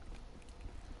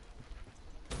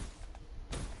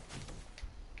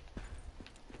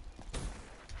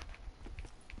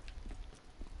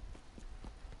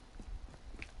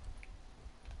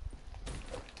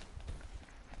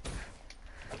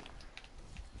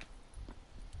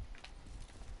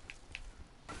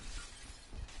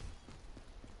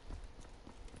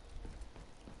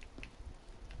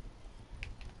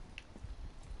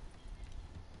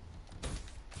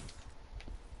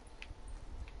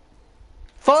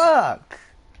 Fuck!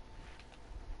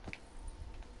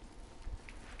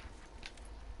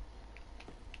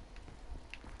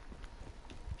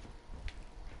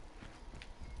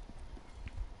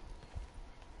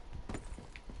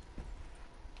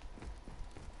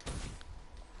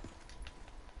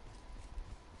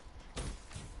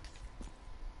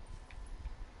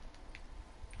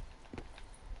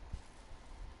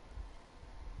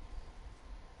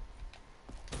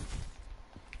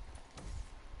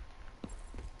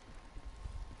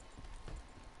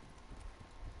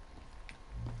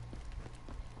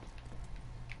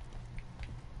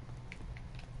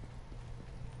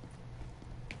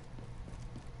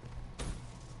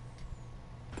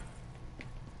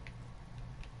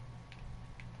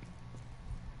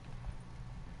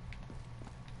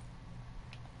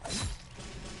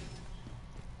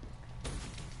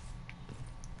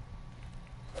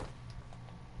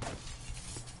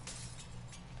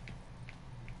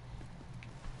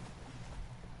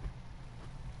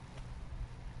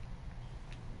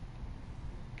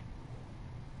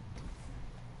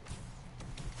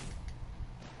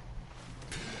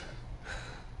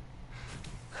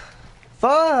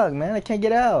 Fuck, man, I can't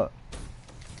get out.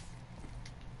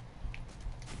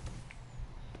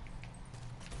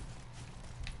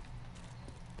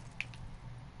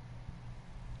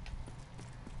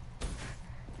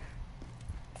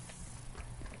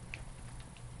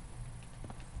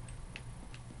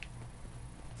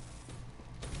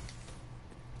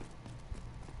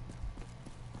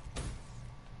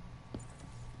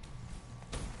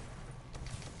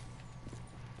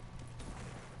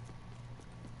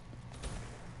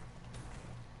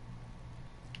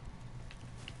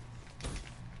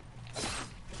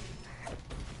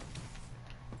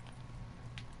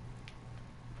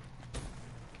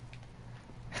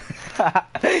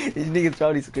 These niggas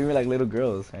probably screaming like little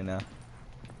girls right now.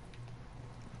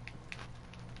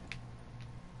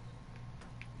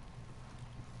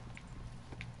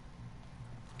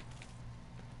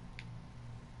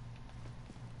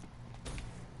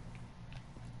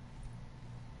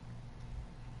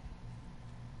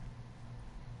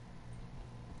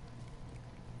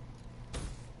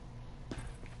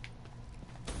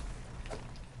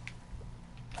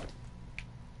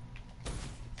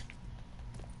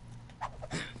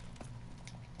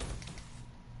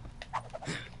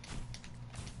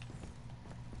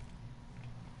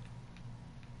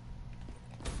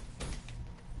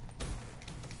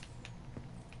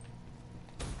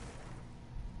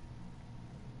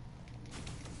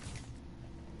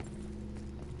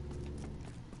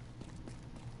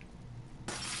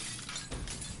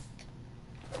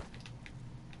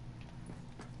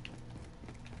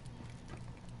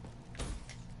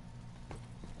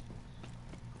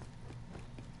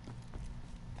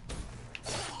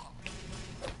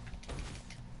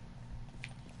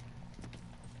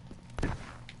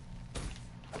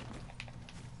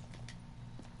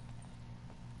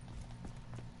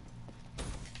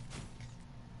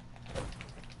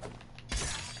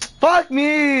 Fuck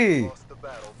me! Lost the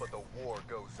battle, but the war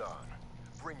goes on.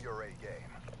 Bring your A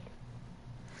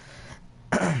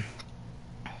game.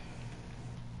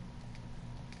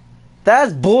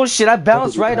 That's bullshit. I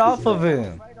bounced right off of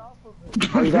him.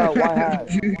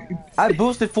 I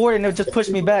boosted forward and it just pushed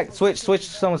me back. Switch,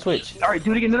 someone switch. Alright,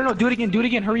 do it again. No, do it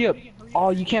again. Hurry up. Oh,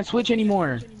 you can't switch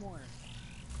anymore.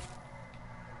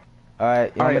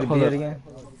 Alright, you want me to beat it again?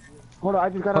 Hold on, I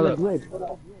just got on the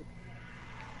glitch.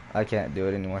 I can't do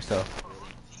it anymore, so.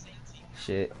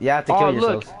 Shit. You have to kill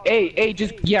yourself. Look. Hey,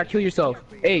 just, kill yourself.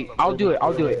 Hey, I'll do it.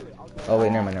 Oh,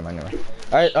 wait, never mind.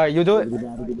 Alright, you do it?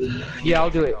 Yeah, I'll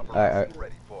do it. Alright.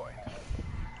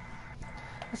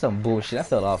 That's some bullshit. I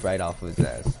fell right off of his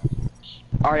ass.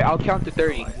 Alright, I'll count to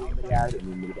 30.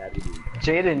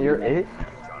 Jaden, you're it?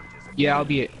 Yeah, I'll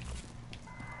be it.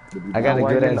 I got a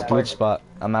good ass glitch spot.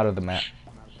 I'm out of the map.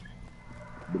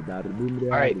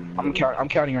 Alright, I'm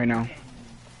counting right now.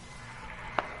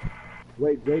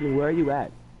 Wait, Jaden, where are you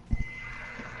at?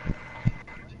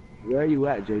 Where are you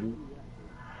at, Jaden?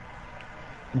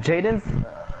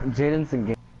 Jaden's in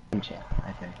game chat,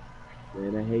 I think.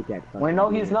 Man, I hate that. Wait, no,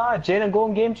 he's not. Jaden, go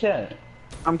in game chat.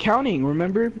 I'm counting,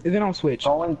 remember? And then I'll switch.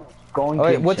 Go in Oh,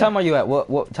 wait, game what chat. time are you at?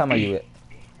 What time are you at?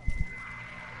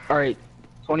 Alright,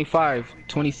 25,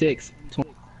 26,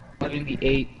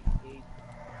 28.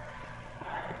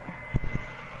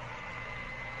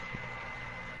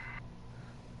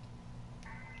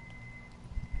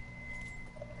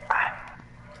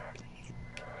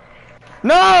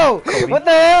 No! Kobe. What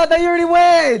the hell? I thought you already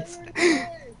went!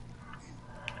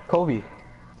 Kobe.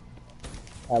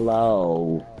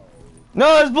 Hello.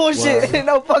 No, it's bullshit!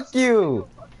 No, fuck you!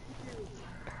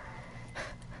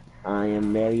 I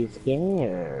am very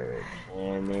scared.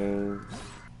 And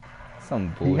Some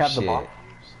bullshit. Do you have the box?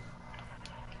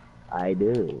 I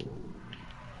do.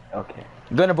 Okay.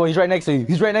 Gunner boy, he's right next to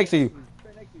you.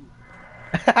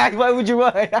 Why would you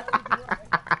run?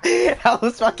 I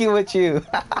was fucking with you.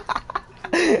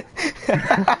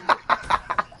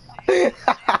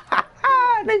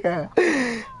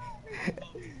 Nigga.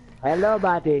 Hello,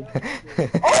 buddy.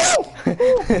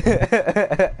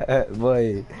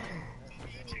 Boy.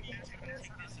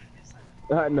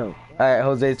 No. Alright,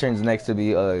 Jose's turns next to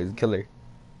be killer.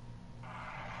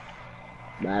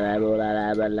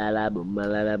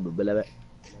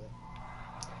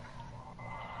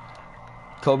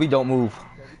 Kobe, don't move.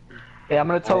 Hey, I'm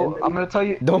gonna tell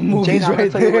you. Don't move, Jaden, he's I'm gonna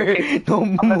right tell you where there. Don't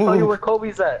move. I'm gonna tell you where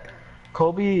Kobe's at.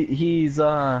 Kobe, he's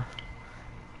Jaden,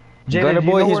 Gunner do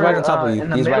you boy, know he's where, right on top of you. in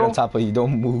the He's right middle- on top of you.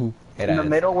 Don't move. Head In the ass.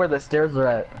 middle where the stairs are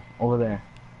at, over there.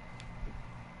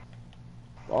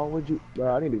 Oh, would you?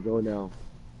 Bro, I need to go now.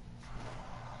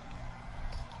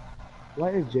 Why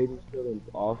is Jaden still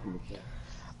off in the chat?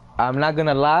 I'm not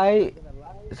gonna lie,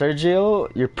 Sergio,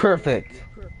 you're perfect.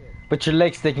 But your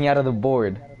leg's sticking out of the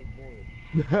board.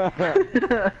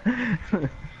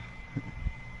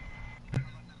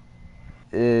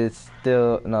 It's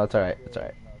still no, it's alright. It's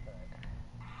alright.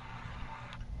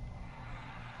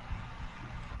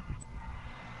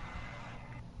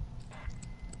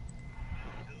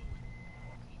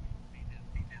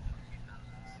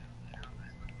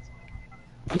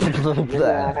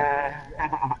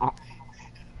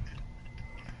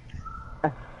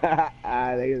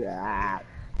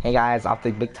 Hey guys,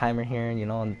 Optic Big Timer here. You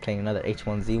know, I'm playing another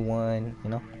H1Z1. You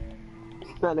know.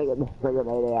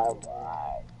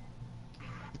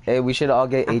 Hey, we should all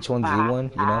get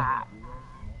H1Z1. You know.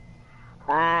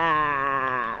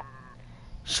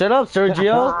 Shut up,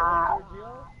 Sergio.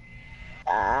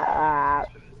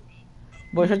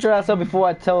 Boy, shut your ass up before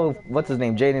I tell what's his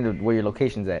name, Jaden, where your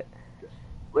location's at.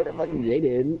 Where the fuck is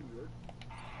Jaden?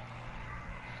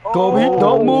 Kobe,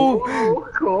 don't move.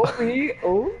 Kobe.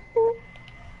 Oh.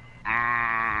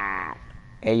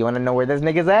 Hey, you wanna know where this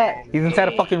nigga's at? He's inside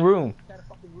a fucking room.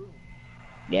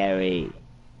 Gary.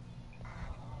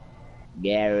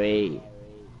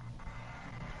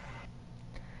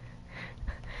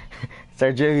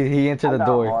 Sergio, he entered the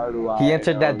door. He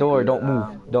entered that door. Don't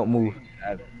move. Don't move.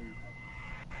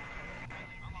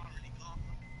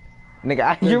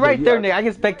 Nigga, you're right there, nigga. I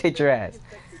can spectate your ass.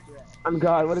 I'm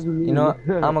God. What does he mean? You know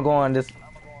what? I'm gonna go on this.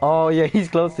 Oh yeah, he's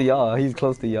close to y'all. He's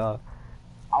close to y'all.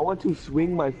 I want to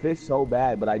swing my fist so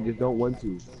bad, but I just don't want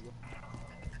to.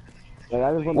 Like,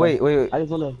 I just wanna, Wait. I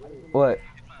just wanna. What?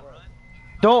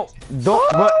 Don't.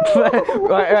 What?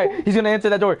 Right. He's gonna enter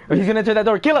that door. He's gonna enter that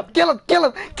door. Kill him.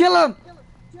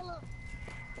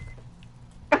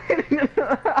 You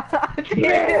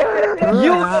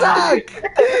suck.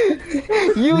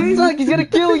 You suck. He's gonna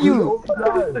kill you.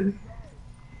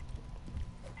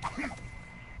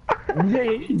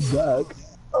 He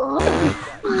sucks.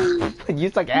 You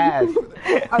suck ass.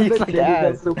 You suck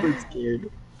ass. Super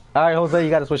scared. All right, Jose, you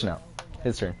gotta switch now.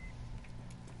 His turn.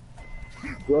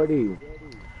 Jordy.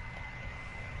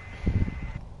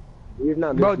 You're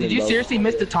not Bro, listening, did you seriously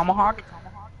miss the tomahawk?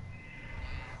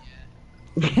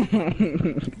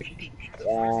 Yeah.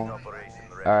 All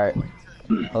right,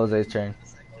 Jose's turn.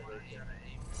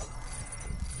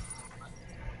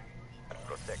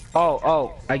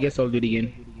 Oh, I guess I'll do it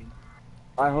again.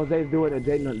 Alright, Jose's doing it.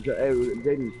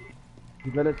 Jaden,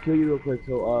 he's let us kill you real quick.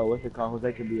 So, what's it called?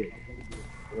 Jose can be it.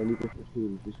 And you can switch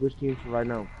teams. Just switch teams for right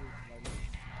now.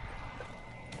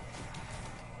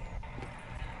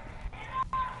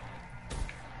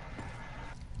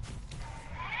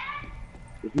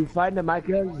 If you find the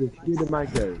Myerrrs, just kill the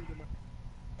Myerrrs.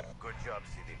 Good job,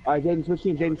 CD. Alright, Jaden, switch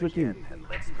teams. Jaden, switch teams. And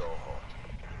let's go home.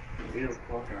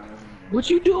 What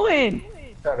you doing?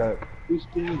 Switch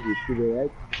teams, you stupid egg.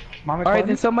 All right,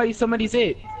 then somebody's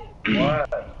it.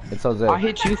 It's Jose. I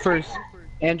hit you first,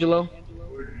 Angelo.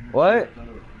 What?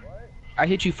 I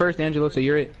hit you first, Angelo. So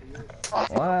you're it.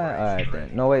 What? All right then.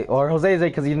 No wait. Or Jose's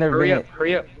it because he's never been it.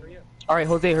 Hurry up. All right,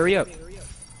 Jose, hurry up.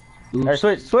 All right,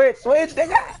 switch,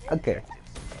 nigga. Okay.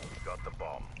 Got the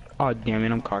bomb. Oh damn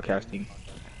it, I'm carcasting.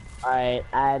 Alright,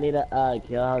 I need to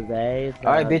kill Jose.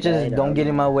 All right, bitches, don't get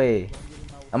in my way.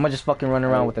 I'm gonna just fucking run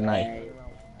around with a knife.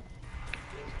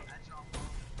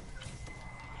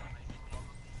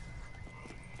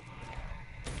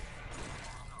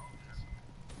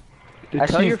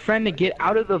 Tell your friend to get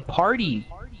out of the party.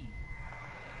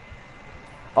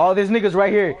 Oh, there's niggas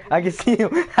right here. I can see him.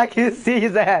 I can see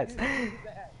his ass.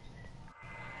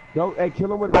 Don't, hey,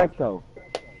 kill him with knife though.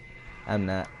 I'm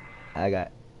not. I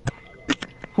got.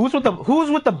 Who's with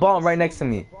the bomb right next to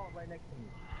me?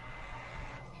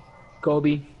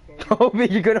 Kobe. Kobe,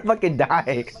 you're gonna fucking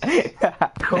die.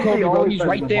 Kobe, bro, he's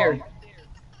right there.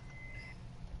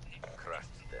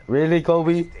 Really,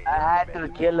 Kobe? I had to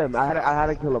kill him. I had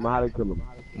to kill him.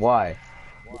 Why?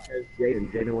 Because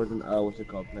Jaden wasn't what's it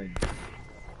called, playing.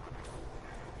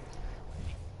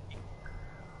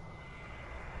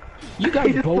 You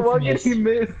guys both missed.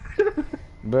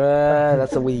 Bruh,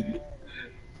 that's a week.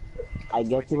 I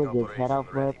guess it was just head out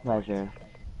for a pleasure.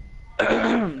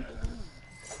 You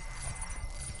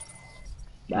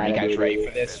guys ready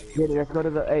for this? Jaden, let's go to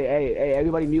the. Hey,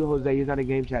 everybody mute Jose. He's not in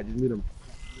game chat. Just mute him.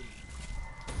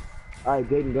 Alright,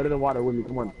 Jaden, go to the water with me.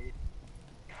 Come on.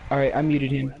 Alright, I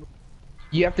muted him.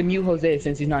 You have to mute Jose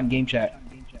since he's not in game chat.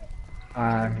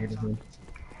 I muted him.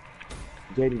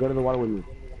 Jaden, go to the water with me.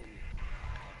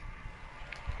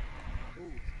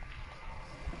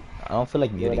 I don't feel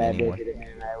like muting anyone.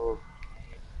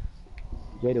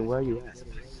 Jaden, where are you at?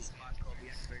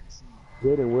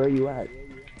 Jaden, where are you at?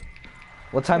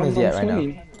 What time is it at right now?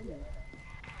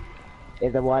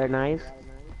 Is the water nice?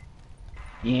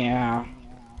 Yeah.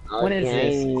 What is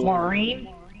this? Chlorine?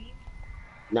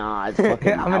 Nah, it's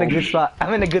fucking. I'm in a good spot.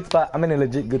 I'm in a good spot. I'm in a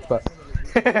legit good spot.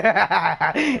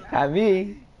 I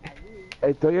mean,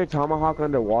 Hey, throw your tomahawk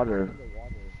underwater.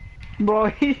 Bro,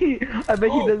 I bet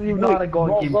he doesn't even know how to go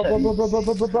on game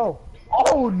chat. Bro.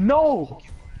 Oh no!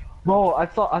 Bro, I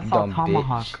saw dumb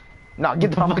Tomahawk. bitch. No,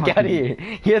 get the fuck Tomahawk out of here.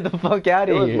 Get the fuck out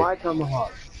It of was here. my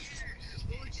tomahawk.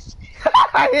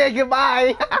 Yeah,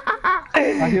 goodbye.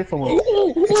 I hear someone.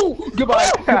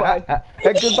 Goodbye. Goodbye.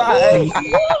 Goodbye.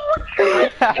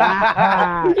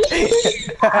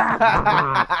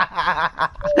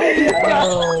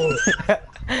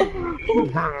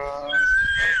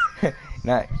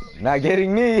 Not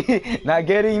getting me. Not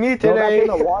getting me Go back today. in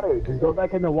the water. Just go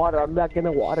back in the water. I'm back in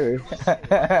the water.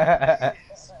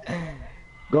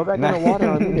 Go back in the water.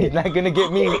 I'm He's not gonna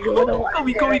get me.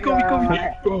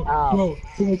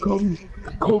 Kobe.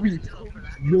 Kobe.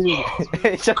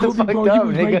 Hey, shut the fuck Bro, up, you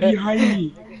was right nigga. behind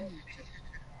me.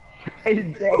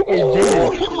 It's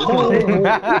Jaden.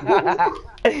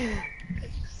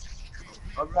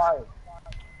 I'm sorry.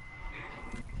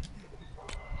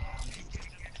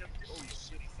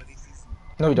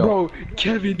 No, you don't. Bro,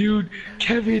 Kevin, dude.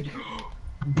 Kevin.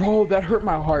 Bro, that hurt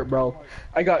my heart, bro.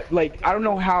 I got, like, I don't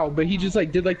know how, but he just,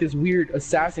 like, did, like, this weird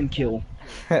assassin kill.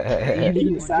 He did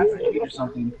an assassin kill or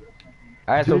something.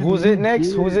 Alright, so who's it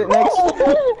next? Who's it next?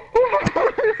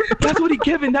 That's what he,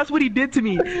 Kevin, that's what he did to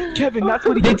me. Kevin, that's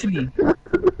what he did to me.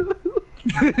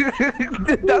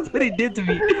 That's what he did to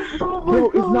me.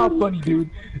 Bro, it's not funny, dude.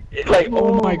 Like,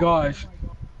 oh my gosh.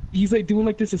 He's, like, doing,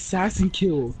 like, this assassin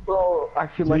kill. Bro, I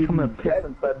feel like I'm gonna piss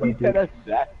inside my He said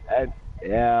dick.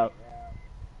 yeah.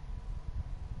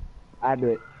 I do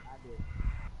it.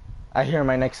 I hear him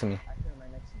right next to me.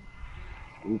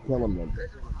 You kill him then.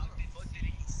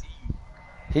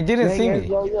 He didn't see Dang it, me.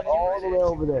 bro, you're all the way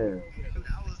over there.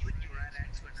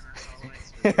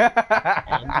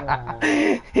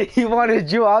 He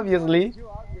wanted you, obviously.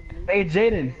 Hey,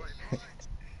 Jaden.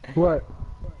 What?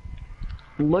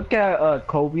 Look at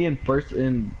Kobe in third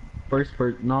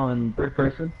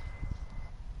person.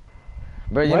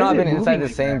 Bro, you Why know is I've it been inside moving the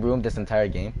like same that? room this entire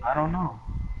game. I don't know.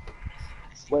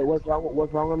 Wait, what's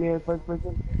wrong with me in first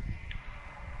person?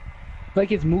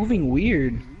 Like, it's moving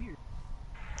weird.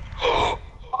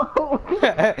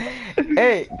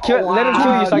 Hey, let him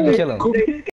kill you so I can kill him.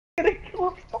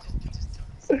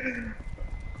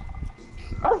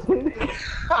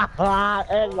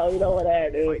 Hello, you know what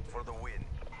that is. Fight for the win.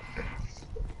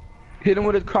 Hit him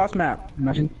with a cross map.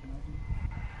 Imagine.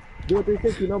 Do a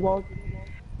 360, no balls.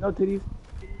 No titties.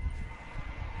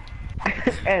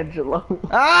 Angelo.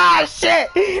 Ah, shit!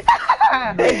 Hey,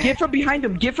 get from behind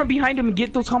him. Get from behind him and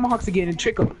get those tomahawks again and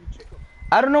trick him.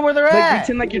 I don't know where they're Like, at.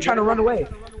 pretend like you're trying to run away.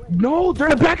 No, they're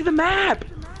in the back of the map.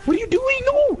 What are you doing?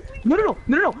 No.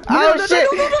 Oh, shit.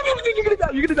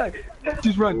 No. You're gonna die.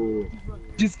 Just run.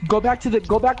 Just go back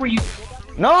where you.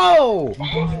 No!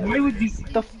 Why would you?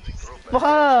 The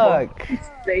fuck?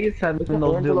 Face having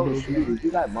those Angelo, dildos.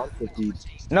 you got monster feet.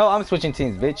 No, I'm switching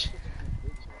teams, bitch.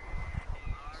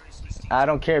 I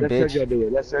don't care, Let bitch. Sergio do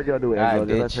it. Let Sergio do it. Alright,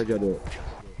 Angelo. Just let bitch. Sergio do it.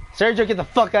 Sergio, get the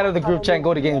fuck out of the group chat and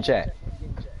go to game chat.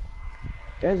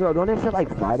 Angelo, don't it feel like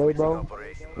Friday, bro?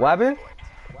 What happened?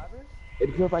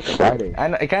 It feels like a Friday. I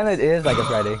know, it kind of is like a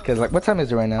Friday, cause like, what time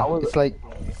is it right now? It's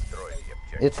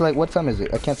like, what time is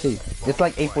it? I can't see. It's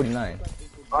like 8:49.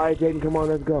 Alright, Jaden, come on,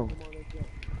 let's go.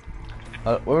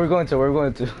 Where we're going to? Where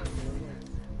we're going to?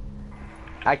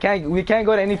 We can't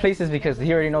go to any places because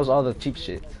he already knows all the cheap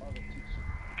shit.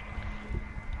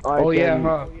 Alright, Oh yeah, Jaden.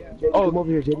 huh? Jaden, Oh. come over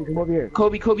here, Jaden, come over here.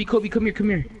 Kobe, come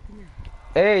here.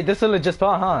 Hey, this is a legit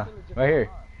spot, huh? Right here.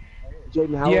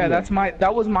 Jaden, how Yeah, am I?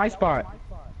 that was my spot.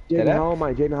 Jaden, that? how am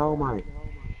I? Jaden, how am I?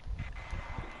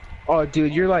 Oh,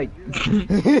 dude, you're like,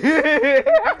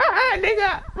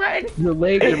 Nigga, right? your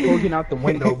legs are poking out the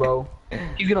window, bro.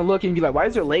 He's gonna look and be like, why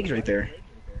is your legs right there?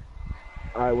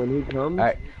 Alright, when he comes,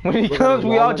 Alright, when he comes,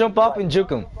 we all jump up and juke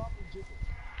him.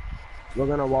 we're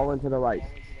gonna wall into the right.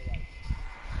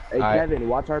 Hey, Alright. Kevin,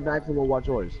 watch our backs and we'll watch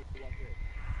yours.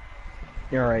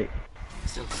 You're right.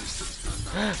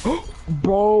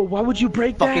 Bro, why would you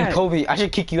break Fucking that? Kobe, I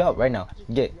should kick you out right now.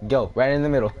 Go, right in the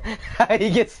middle. He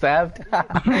gets stabbed.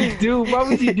 Dude, why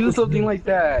would you do something like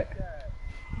that?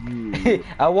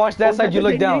 I watched that side, you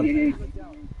look down.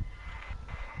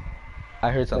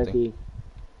 I heard something.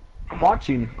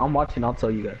 Becky, I'm watching, I'll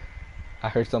tell you guys. I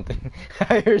heard something.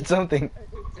 I heard something.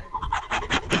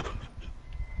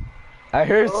 I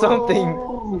heard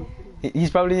something.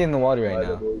 He's probably in the water right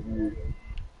now.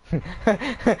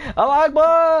 Allah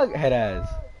Akbar! Head ass.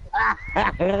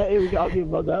 Hey, we all get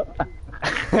bugged up.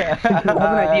 I have an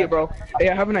idea, bro. Hey,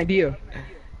 I have an idea.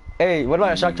 Hey, what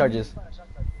about shock charges?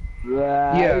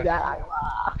 Yeah.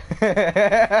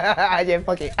 Yeah,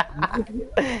 fuck it.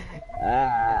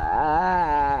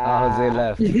 Oh, Jose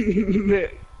left.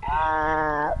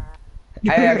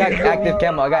 Hey, I got active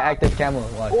camo. I got active camo.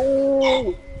 Watch.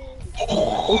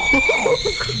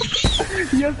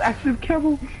 Yes, active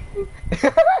camo.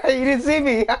 You didn't see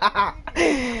me.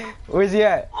 Where's he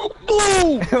at?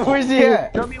 Where's he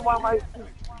at? Tell me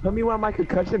why my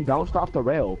concussion bounced off the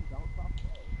rail.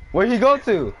 Where'd he go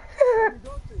to?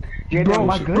 Bro,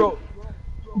 my good.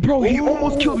 Bro, he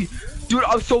almost killed me. Dude,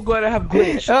 I'm so glad I have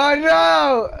glitch. Oh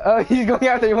no! Oh, he's going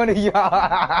after one of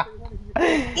y'all.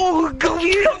 Oh,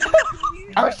 Kobe!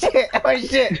 Oh shit! Oh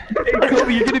shit! Hey,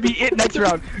 Kobe, you're gonna be it next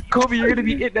round. Kobe, you're gonna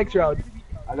be it next round.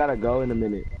 I gotta go in a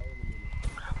minute.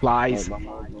 Lies. My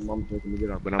mom's making me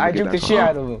get up, but I juked the shit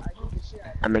out of him.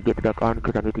 I'm gonna get back on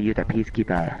because I need to use that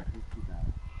peacekeeper.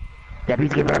 That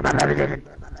peacekeeper.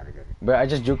 Bro, I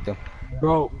just juked him.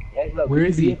 Bro, where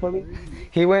is he?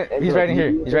 He went. He's right in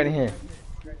here. He's right in here.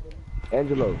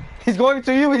 Angelo. He's going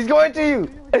to you. He's going to you.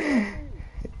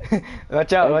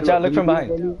 Watch out! Watch out! Look from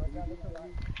behind.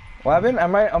 What happened?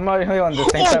 I'm right here on the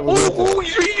same side. Oh,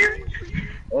 he's right here.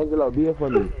 Angelo, be here for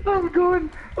me. I'm going.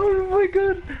 Oh my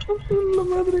god.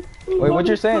 Wait, what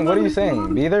you're saying? What are you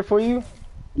saying? Be there for you?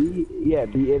 Be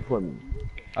it for me.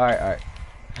 All right, all right.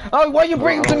 Oh, why you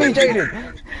bring him to me,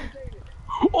 Jaden?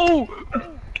 Oh!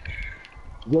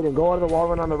 Jaden, go on the wall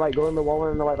run on the right. Go on the wall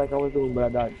run on the right like I was doing, but I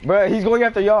died. Bro, he's going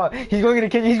after y'all. He's going to the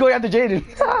kitchen. He's going after Jaden.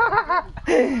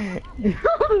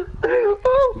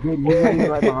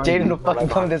 Jaden will fucking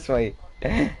come this way.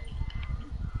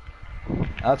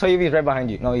 I'll tell you if he's right behind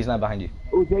you. No, he's not behind you.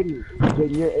 Oh,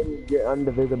 Jaden, you're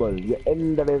indivisible. You're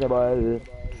indivisible.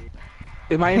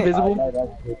 Am I invisible?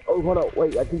 Oh, hold on.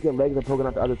 Wait, I think your legs are poking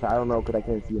out the other side. I don't know because I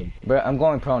can't see him. Bro, I'm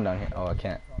going prone down here. Oh, I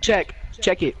can't. Check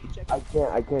it.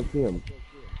 I can't see him.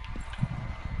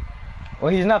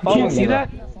 Well, he's not following you. See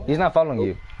that? He's not following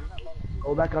you.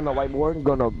 Go back on the whiteboard.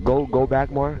 Go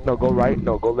back more. No, go right.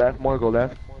 No, go left more. Go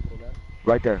left.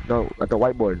 Right there. No, at the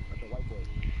whiteboard.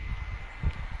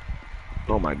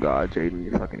 Oh my God, Jaden,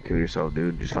 you fucking kill yourself,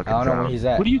 dude. Just fucking I don't know drown. where he's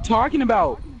at. What are you talking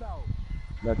about?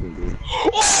 Nothing, dude.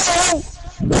 Oh!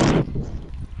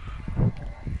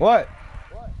 What?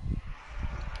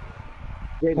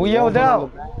 Jaden, Who yelled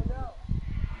out?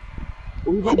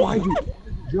 Oh, he's right behind you.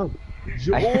 Jump. Oh,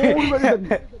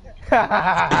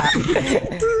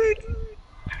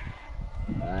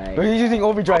 Bro, he's using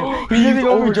overdrive. He's using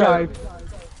overdrive.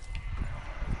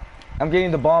 I'm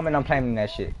getting the bomb and I'm planting that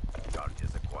shit.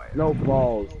 No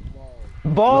balls.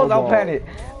 Balls, No I'll balls. plant it.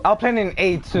 I'll plant it in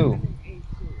A too.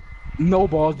 No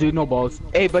balls, dude, no balls.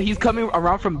 Hey, but he's coming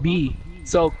around from B.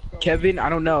 So, Kevin, I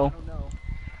don't know.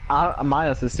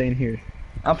 Myerrrs is staying here.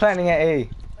 I'm planting at A.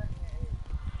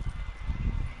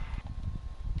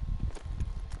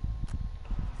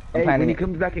 Hey, planning when he it.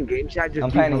 comes back in game chat, just I'm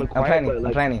be planning. hella I'm quiet, planning. but, I'm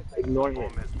like, planning. Ignore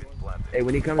him. Hey,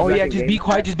 when he comes Oh back yeah, in just game be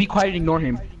quiet, chat, just be quiet and ignore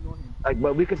him. Like,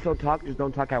 but we can still talk, just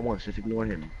don't talk at once, just ignore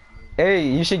him. Hey,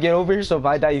 you should get over here so if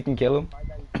I die, you can kill him.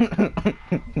 And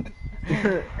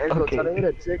so try to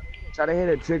hit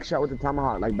a trick shot with the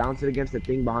tomahawk, like bounce it against the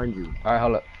thing behind you. All right,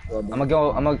 hold up. I'm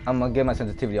gonna get my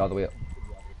sensitivity all the way up.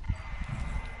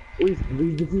 Oh, he's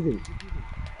defusing.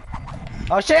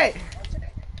 Oh shit!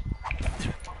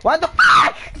 What the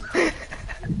fuck?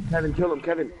 Kevin, kill him,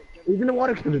 Kevin. He's in the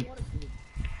water, Kevin.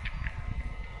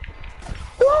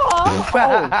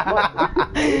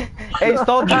 Hey,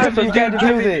 stall time so you can't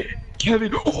defuse it.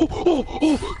 Kevin,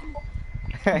 oh.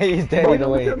 He's dead either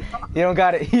way. You don't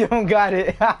got it. You don't got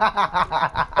it.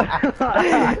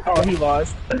 Oh, he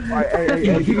lost. Alright,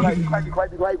 hey, be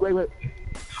quiet. Wait.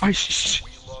 Alright, shh.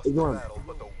 Ignore him.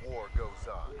 But the war goes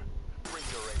on. Bring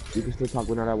your angels. You can still talk,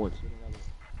 but not at once.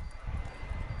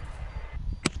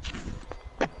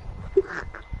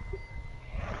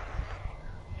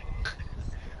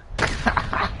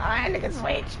 Nigga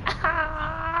switch.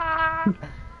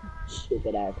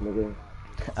 Stupid ass nigga.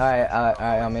 Alright,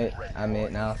 I'm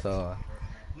it now, so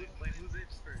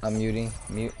I'm muting.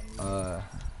 Mute.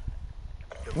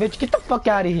 Mitch, get the fuck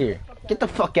out of here. Get the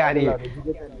fuck out of here. Did you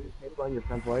get that newspaper on your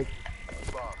front porch?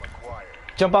 Bomb acquired.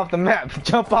 Jump off the map.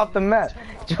 Jump off the map.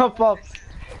 Jump off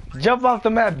the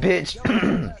map, bitch.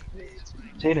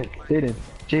 Jaden.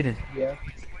 Yeah.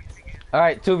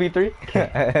 Alright, 2v3.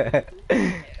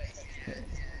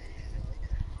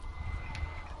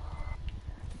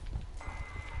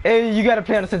 Hey, you gotta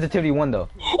play on the sensitivity 1 though.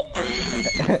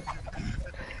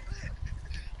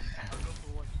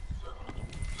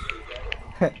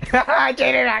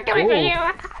 Jaden, I'm coming for you.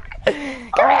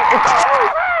 Come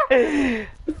here.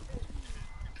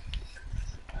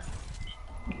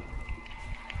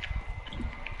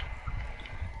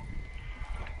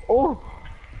 Oh.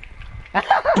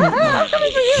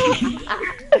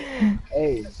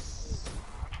 Hey.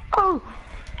 Oh.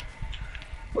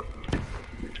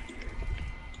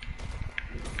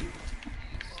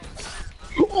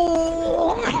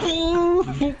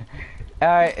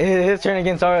 Alright, his turn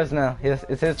against ours now.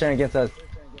 It's his turn against us.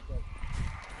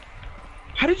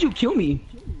 How did you kill me?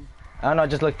 I don't know, I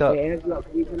just looked up. Hey, Angelo,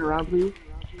 can you turn around, please?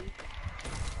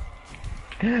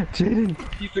 Jaden.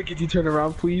 You think could you turn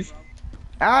around, please?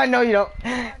 I know you don't.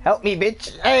 Help me,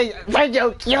 bitch. Hey,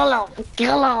 Franjo, kill him.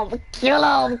 Kill him. Kill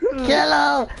him. Kill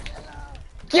him.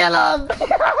 Kill him.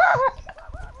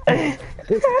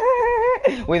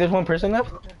 Wait, there's one person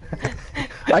left?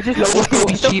 I just know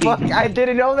Kobe's the cheating. fuck? I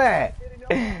didn't know that.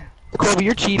 Kobe,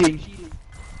 you're cheating.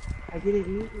 I didn't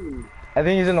either. I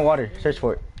think he's in the water. Search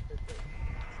for it.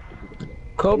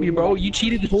 Kobe, bro, you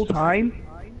cheated the whole time?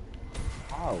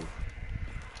 How?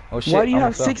 Oh shit. Why do you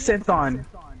have almost fell. 6 cents on?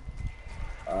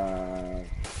 My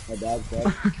dad said.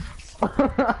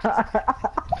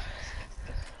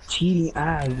 Cheating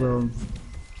ass, bro.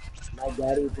 My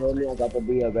daddy told me I got to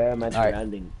be a bear man Alright.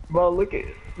 surrounding. Bro, look at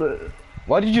the.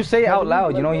 Why did you say it out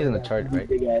loud? You know he's in the chart, right?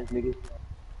 Big ass niggas.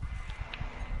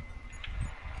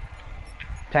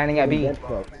 Planning at B. Bench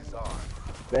press.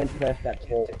 Bench press that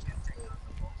pole.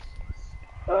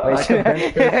 Wait,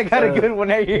 I got a good one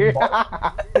right here.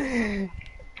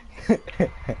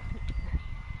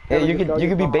 Hey, you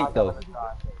could be bait though.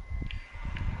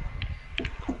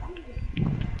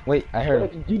 Wait, I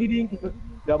heard him.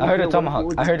 I heard a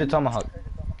tomahawk. I heard a tomahawk.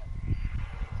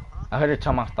 I heard a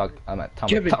tomahawk. I'm at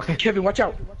tomahawk. Kevin, watch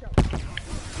out.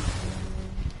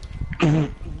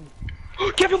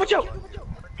 Kevin, watch out.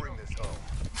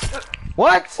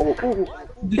 What?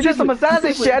 He did some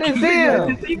assassin shit. I didn't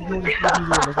see him.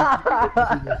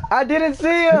 I didn't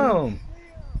see him.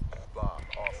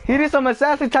 He did some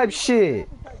assassin type shit.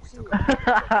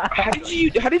 How did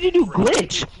you do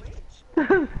glitch?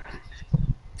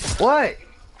 What?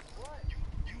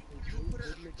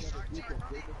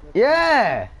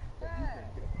 Yeah.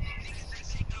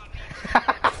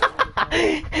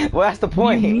 Well, that's the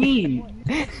point. What do you mean?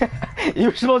 You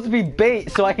were supposed to be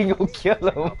bait so I can go kill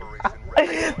him.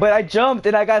 But I jumped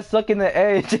and I got stuck in the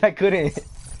edge and I couldn't.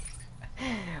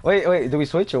 Wait, do we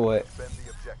switch or what?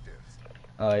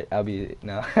 Alright, I'll be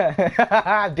no.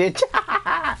 Bitch.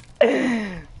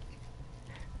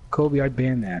 Kobe, I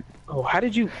banned that. Oh, how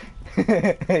did you?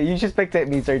 You should spectate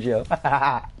me, Sergio.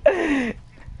 Hey,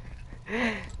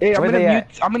 Where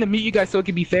I'm gonna mute you guys so it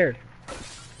can be fair.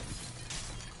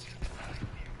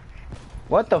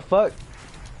 What the fuck?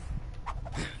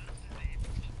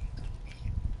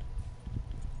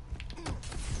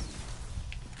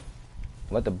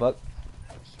 What the buck?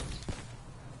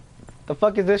 The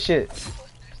fuck is this shit?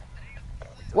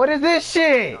 What is this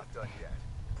shit?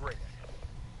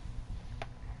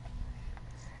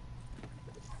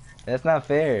 That's not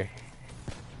fair.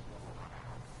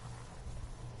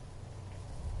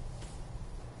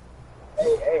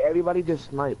 Hey, everybody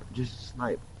just snipe. Just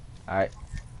snipe. Alright.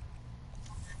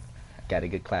 Got a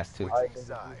good class too. Alright,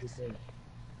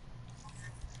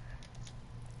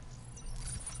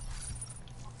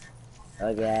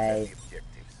 okay.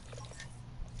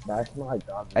 That's my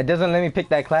dog. It doesn't let me pick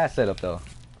that class setup though.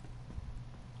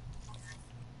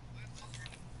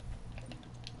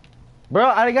 Bro,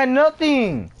 I got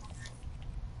nothing.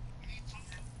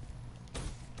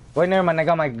 Wait, never mind. I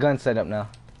got my gun set up now.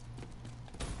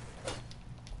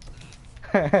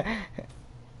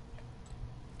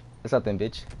 What's up then,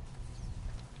 bitch?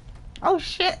 Oh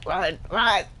shit! Run!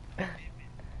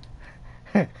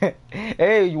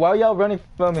 Hey, why y'all running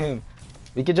from him?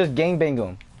 We could just gangbang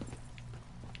him.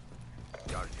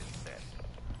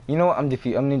 You know what? I'm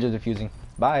ninja defusing.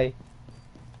 Bye.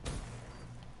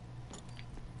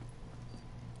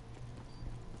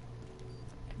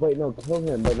 Wait, no, kill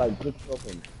him, but like, just kill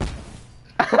him.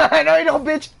 No, you don't,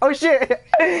 bitch! Oh shit!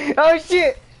 Oh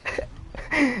shit!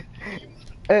 I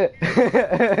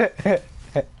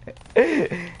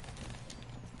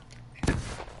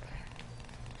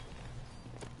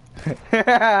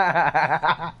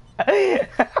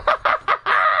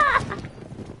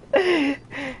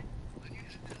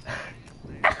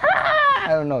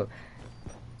don't know.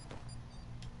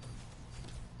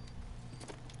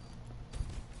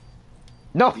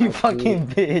 No, you fucking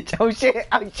bitch! Oh shit!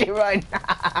 Oh shit! Run!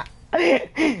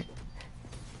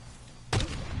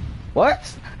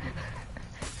 What?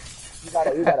 You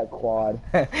got a quad.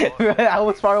 I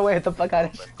was far away. Get the fuck out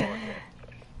of here.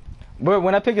 But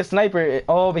when I pick a sniper,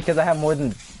 oh, because I have more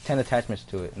than 10 attachments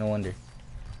to it. No wonder.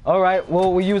 Alright,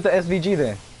 well, we use the SVG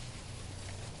then.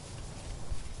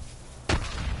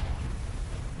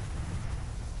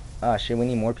 Ah, shit, we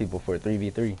need more people for a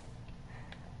 3v3. Switching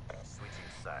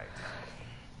sides.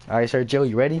 Alright, Sir Joe,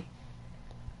 you ready?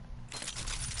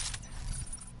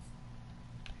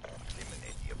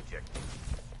 Eliminate the objective.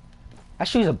 I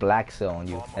should use a black cell on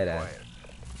you, Bomb head ass. acquired.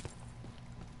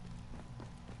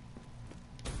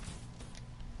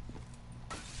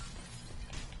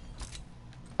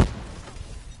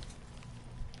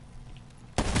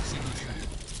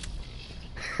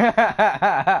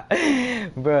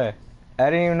 Bruh, I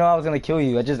didn't even know I was gonna kill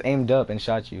you. I just aimed up and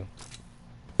shot you.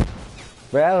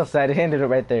 Bruh, I was side handed it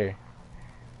right there.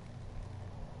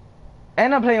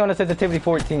 And I'm playing on a sensitivity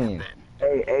 14.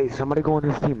 Hey, somebody go on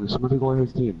his team. Somebody go on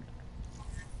his team.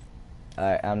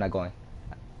 Alright, I'm not going.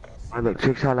 Alright, look,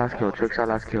 trick shot last kill. Trick shot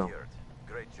last kill. Secured.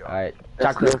 Great job. Alright,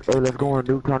 Let's, chocolate. let's go on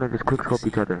Nuketown and just quick scope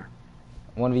each other.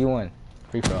 1v1.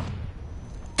 Free throw.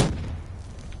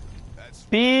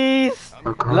 Peace!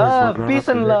 Okay, Love! so Peace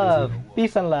and now- love!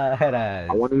 Peace and love, head ass.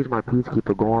 I want to use my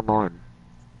peacekeeper. Go online.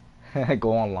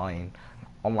 Go online.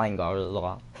 Online, go.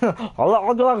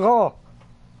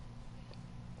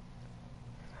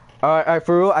 Alright, alright,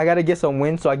 for real, I gotta get some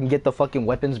wins so I can get the fucking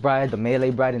weapons bride, the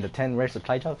melee bride, and the 10 rare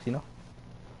supply drops, you know?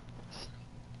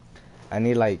 I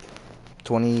need like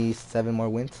 27 more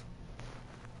wins.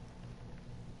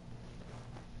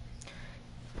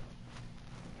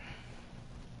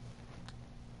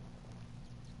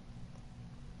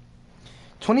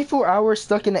 "24 hours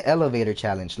stuck in the elevator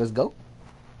challenge." Let's go.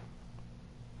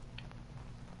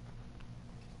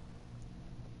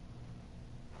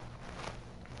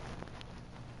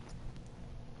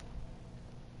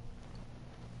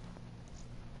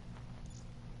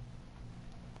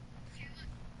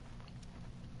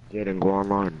 Jaden, go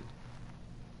online.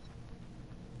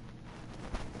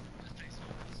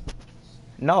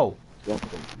 No, Welcome.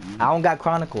 I don't got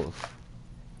Chronicles,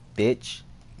 bitch.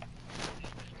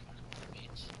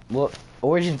 Well,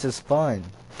 Origins is fun.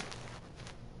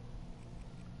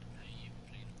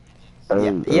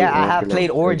 Yeah, I have played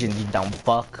Origins, you dumb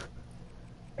fuck.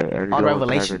 On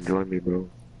Revelations. Join me, bro.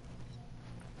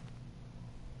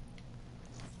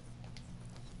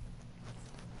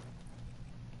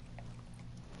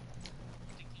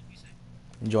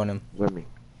 Join him. Join me.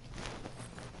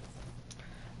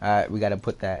 Alright, we gotta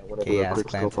put that Wanna do a K-ass quick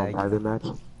clan scope on tag. private match?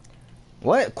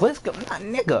 What? Quick? Not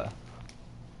nigga.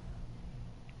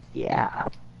 Yeah.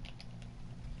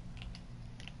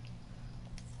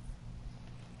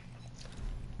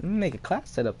 Let me make a class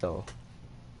setup though.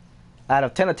 Out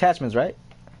of 10 attachments, right?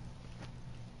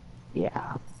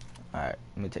 Yeah. Alright,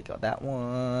 let me take out that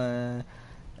one.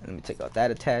 Let me take out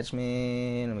that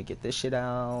attachment. Let me get this shit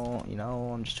out. You know,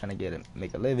 I'm just trying to get it,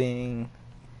 make a living.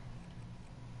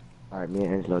 Alright, me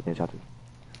and Angelo can shot him.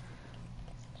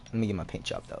 Let me get my paint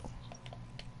job though.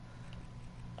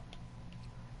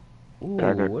 Ooh,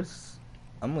 Dagger. what's?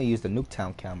 I'm gonna use the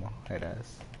Nuketown camo. Head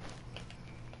ass.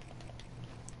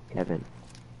 Kevin.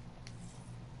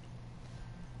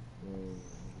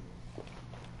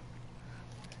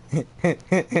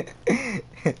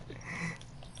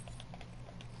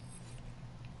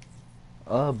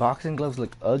 Boxing gloves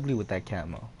look ugly with that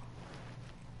camo.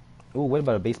 Ooh, what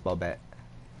about a baseball bat?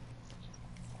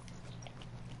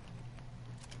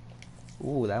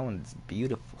 Ooh, that one's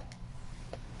beautiful.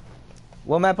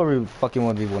 What map are we fucking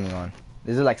 1v1ing on?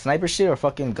 Is it like sniper shit or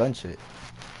fucking gun shit?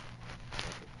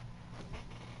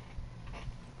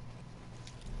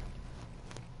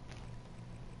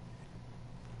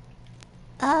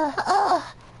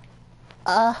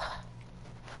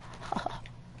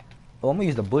 Oh, I'm gonna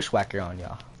use the bushwhacker on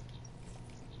y'all.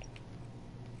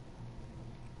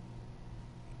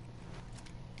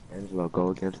 Angelo, go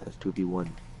against us 2v1.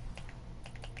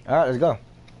 Alright, let's go.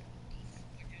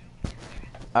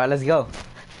 Alright, let's go.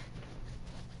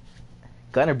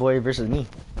 Gunner boy versus me.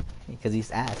 Because he's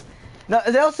ass. No,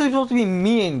 is that also supposed to be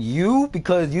me and you?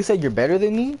 Because you said you're better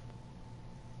than me?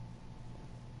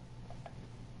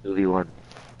 2v1.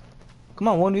 Come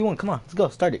on, 1v1, come on. Let's go,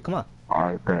 start it, come on.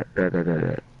 Alright,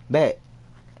 bet. Bet.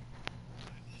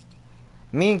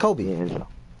 Me and Kobe. Me and Angelo.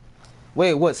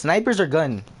 Wait, what, snipers or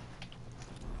gun?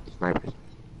 Snipers.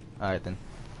 Alright then.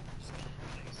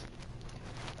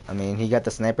 I mean, he got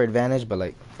the sniper advantage, but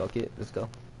like, fuck it, let's go.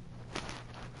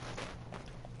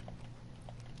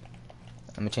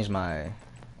 I'm gonna change my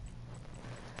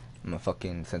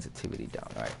fucking sensitivity down,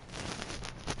 alright.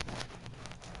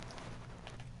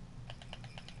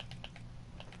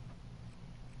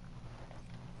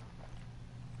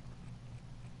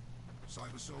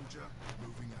 Cyber soldier,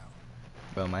 moving out.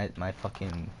 Bro, my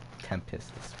fucking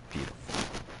Tempest is beautiful.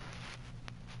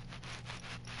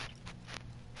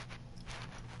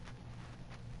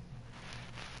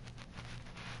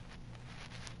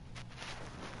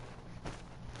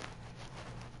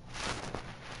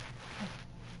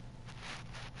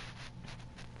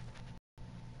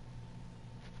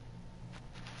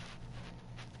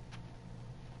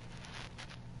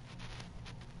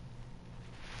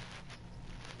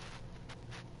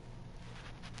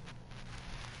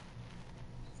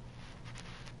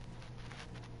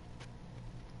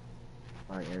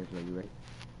 Alright, Angela, you ready?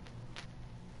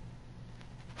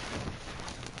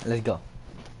 Let's go.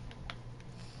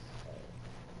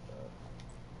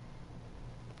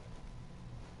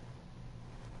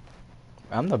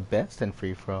 I'm the best in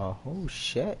free for all. Oh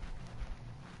shit.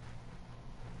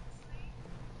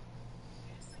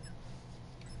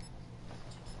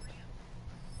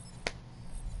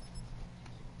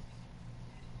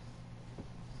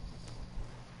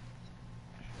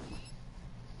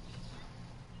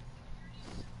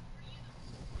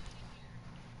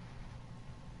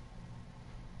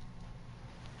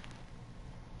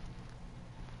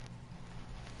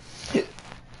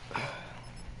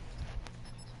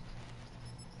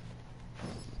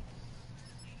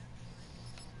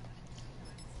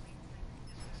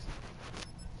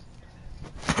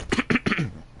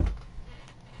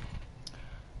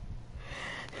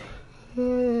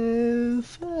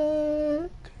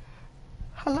 Fuck.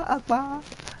 Hala Akbar.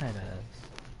 Hi, guys.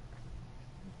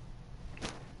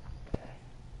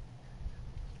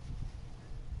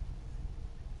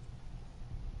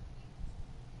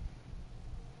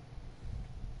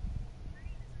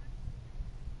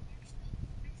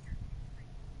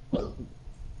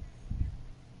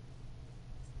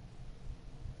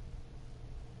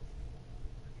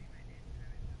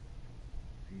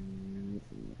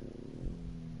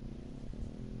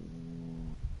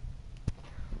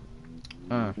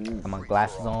 Got my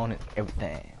glasses on and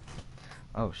everything.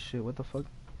 Oh shit, what the fuck?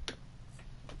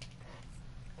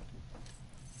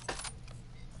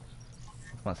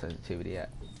 What's my sensitivity at?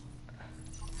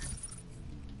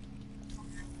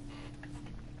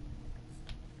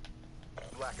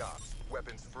 Black Ops,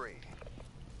 weapons free.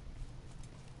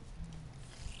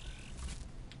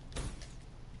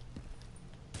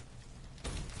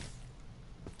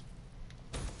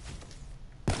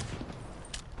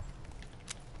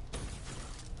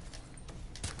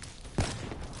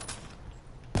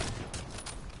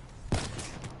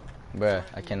 Bruh,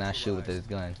 I cannot shoot with this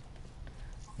gun.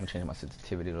 I'm gonna change my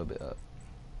sensitivity a little bit up.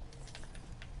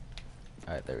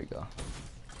 Alright, there we go.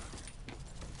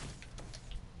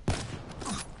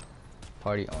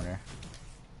 Party owner.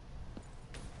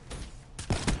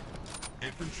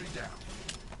 Infantry down.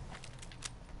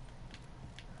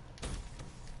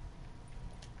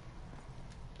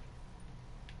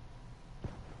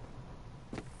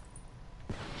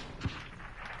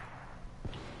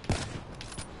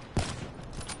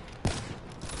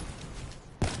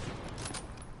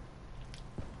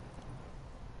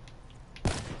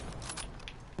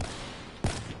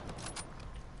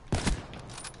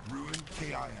 Ruin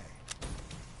KIA.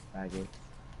 Baggy.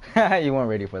 You weren't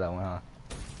ready for that one, huh?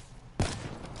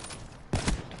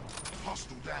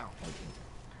 Hostile down.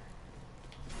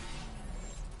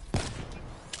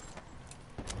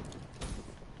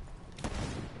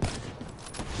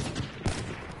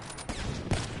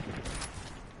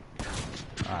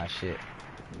 Ah shit.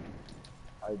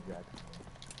 I jack.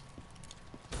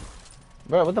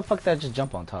 Bro, what the fuck did I just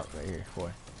jump on top right here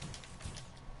for?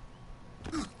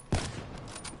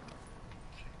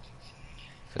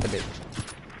 Suck a bitch.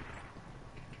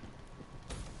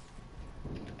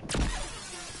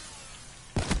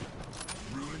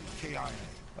 Ruin KIA.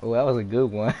 Oh, that was a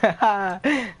good one.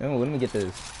 Let me get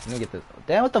this. Let me get this.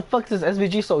 Damn, what the fuck is this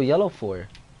SVG so yellow for?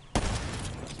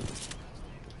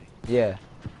 Yeah.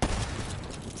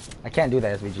 I can't do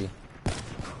that SVG.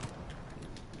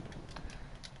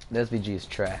 The SVG is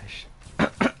trash.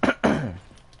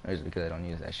 It's because I don't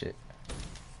use that shit.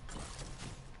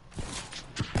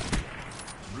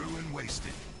 Ruin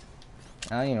wasted.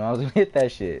 I don't even know I was gonna hit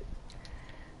that shit.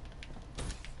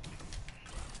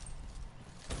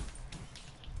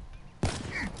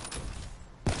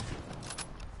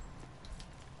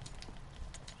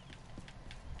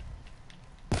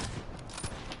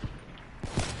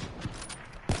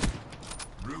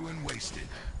 Ruin wasted.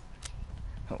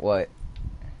 What?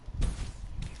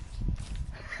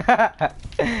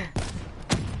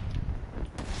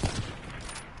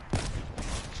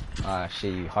 Ah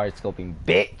shit, you hard scoping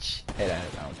bitch. Hey, that,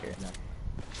 I don't care.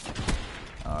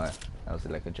 Alright, that was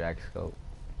like a drag scope.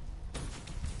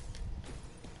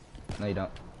 No, you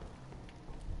don't.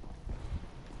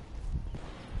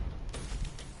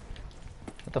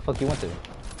 What the fuck you went through?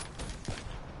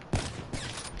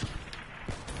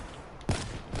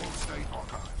 State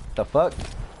archive. The fuck?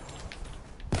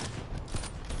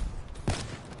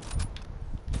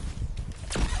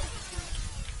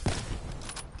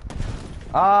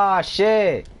 Ah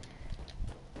shit!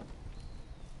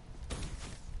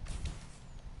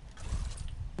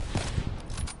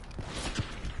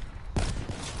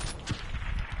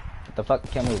 What the fuck?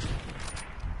 Can't move.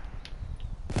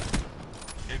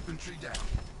 Infantry down.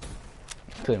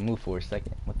 Couldn't move for a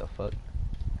second. What the fuck?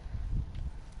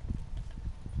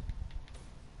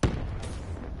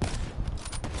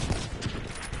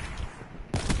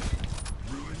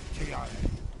 Ruin KIA.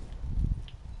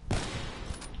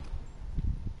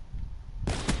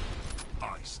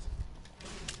 Iced.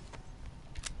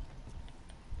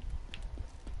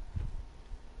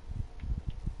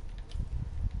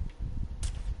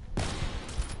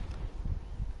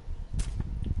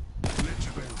 Bleach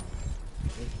available.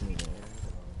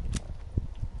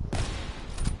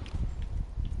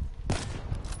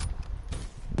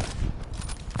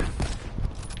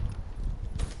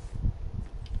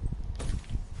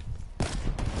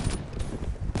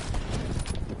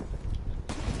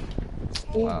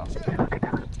 Wow.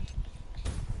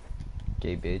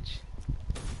 Gay bitch.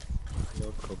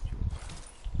 No culture.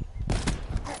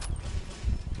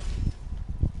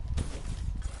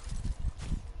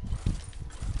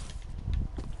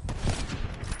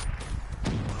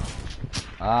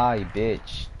 Ah, you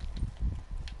bitch.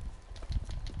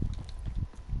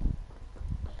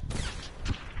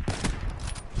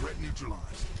 Threat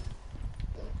neutralized.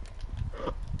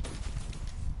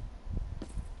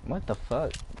 What the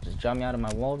fuck? Just drop me out of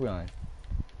my wall run.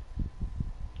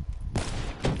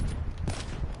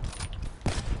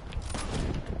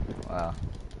 Wow.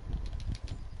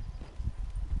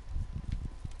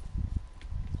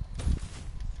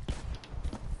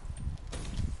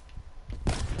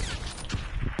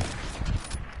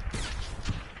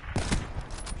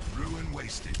 Ruin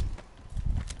wasted.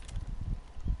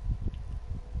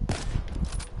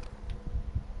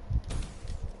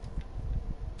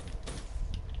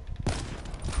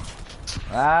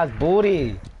 Ah, it's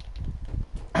booty.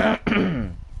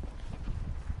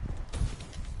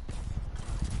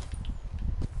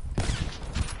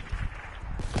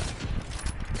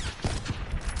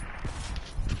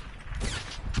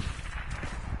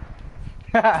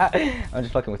 I'm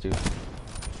just fucking with you.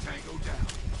 Tango down.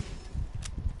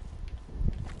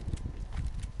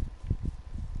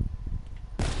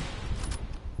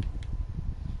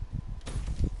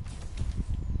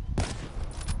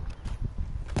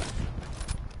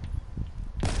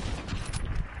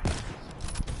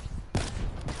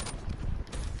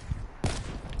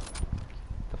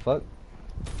 The fuck?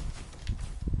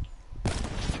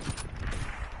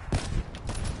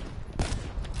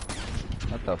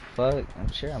 What the fuck?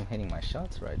 I'm sure I'm hitting my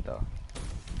shots right though.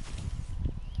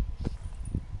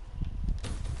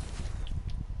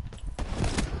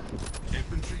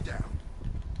 Infantry down.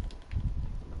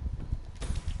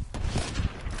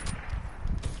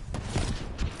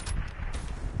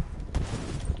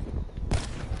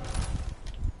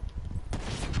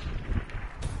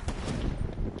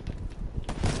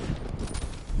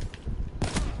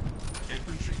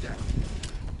 Infantry down.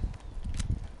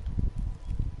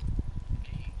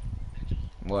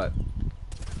 What?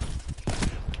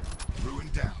 Ruin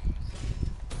down.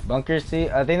 Bunker C?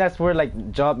 I think that's where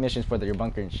like job missions for your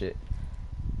bunker and shit.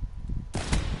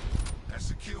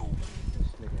 That's a kill. This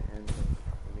nigga hands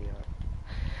me up.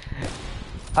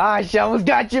 Ah, she almost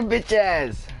got you, bitch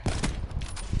ass.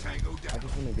 Tango I down.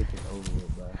 just wanna get this over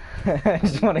with, bro. I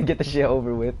just want to get the shit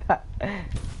over with. Enemy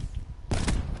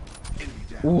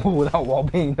down. Ooh, that wall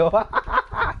being though.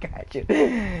 Got you.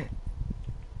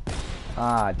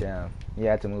 Ah, damn. You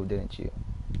had to move, didn't you?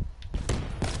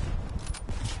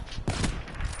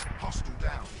 Hostile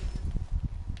down.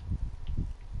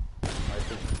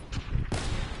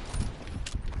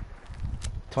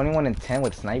 21 and 10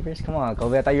 with snipers? Come on,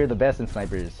 Kobe. I thought you were the best in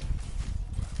snipers.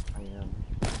 I am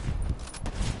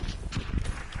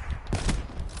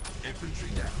Infantry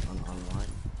down.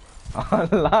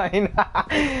 online.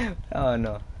 Online. Oh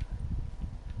no.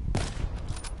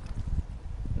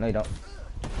 No, you don't.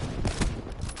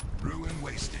 Ruin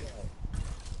wasted.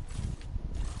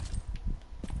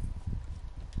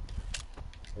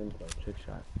 Info, trick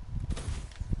shot.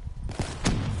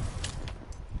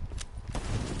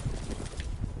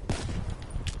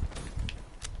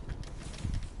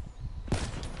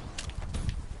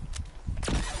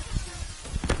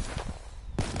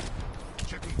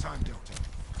 Checking time delta.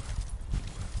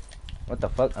 What the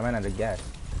fuck? I ran out of gas.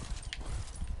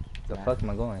 The Yeah. fuck am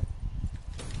I going?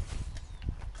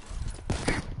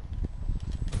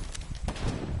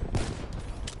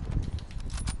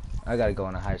 I gotta go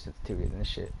on a higher sensitivity than this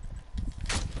shit.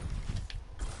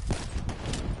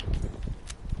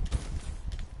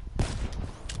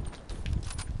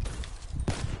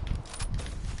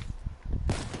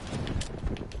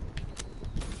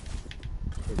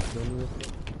 It's still moving.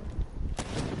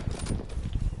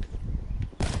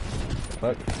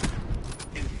 Fuck.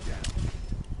 Enemy down.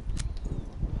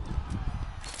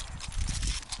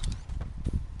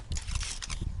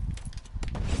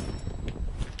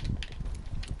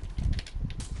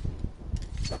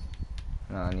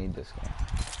 No, I need this guy.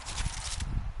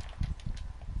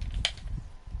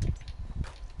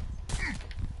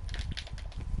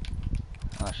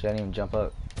 Oh shit, I didn't even jump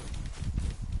up.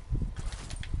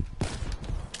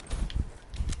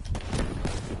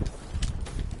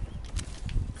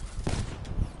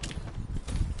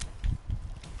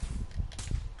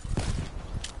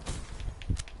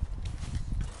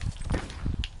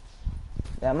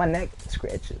 Yeah, my neck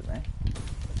scratches, man.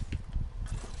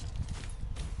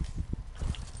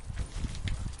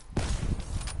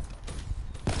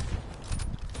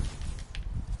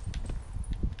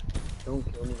 Don't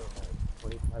kill me no more.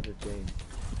 25 of James.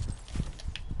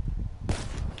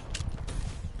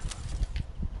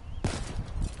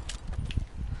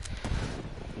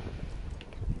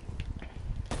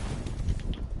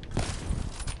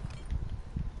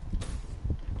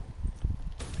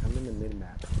 I'm in the mid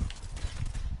map.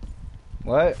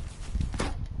 What?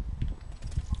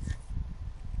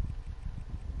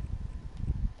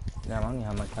 Damn, I don't even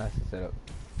have my classes set up.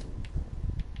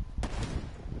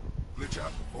 Glitch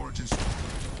out. Origin.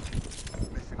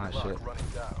 Mission Ah, clock shit. running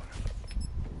down.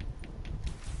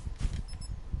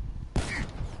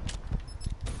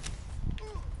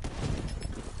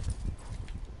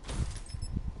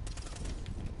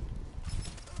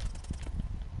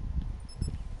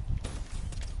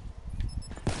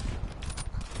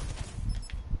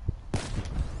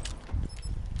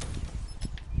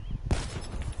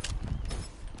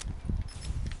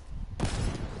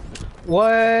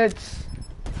 What?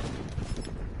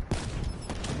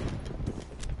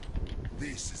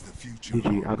 This is the future.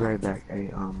 GG, I'll be right back.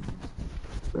 Hey,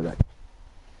 relax.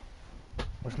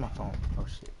 Where's my phone? Oh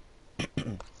shit.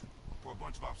 For a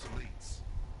bunch of obsoletes,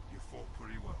 you fought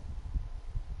pretty well.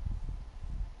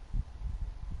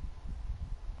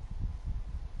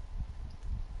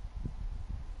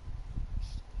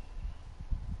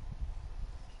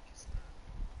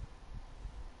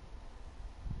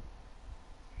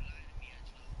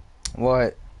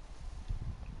 What?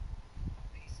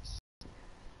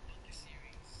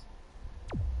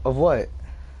 Of what?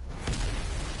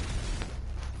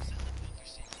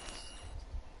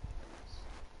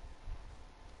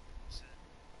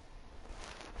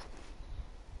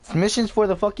 It's missions for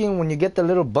the fucking when you get the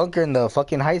little bunker in the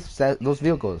fucking heist those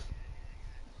vehicles.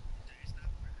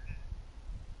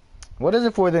 What is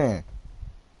it for then?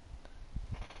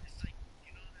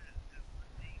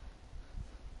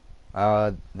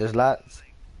 There's lots.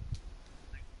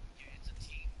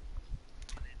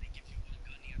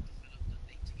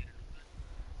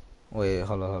 Wait,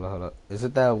 hold up. Is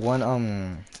it that one,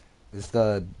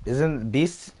 isn't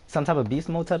beast, some type of beast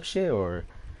mode type shit, or?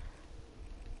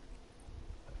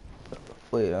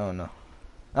 Wait, I don't know.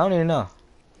 I don't even know.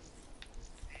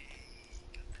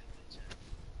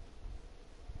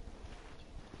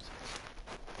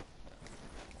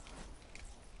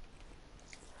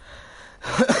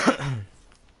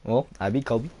 Well, I be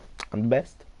Kobe. I'm the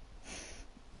best.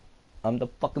 I'm the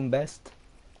fucking best.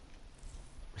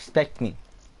 Respect me.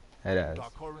 That ass.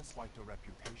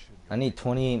 I need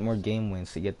 28 more game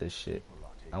wins to get this shit.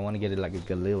 I want to get it like a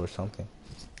Galil or something.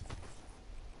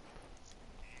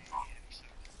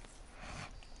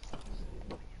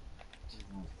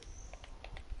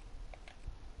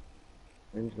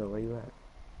 Angela, where you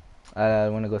at? I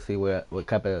want to go see what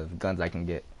type of guns I can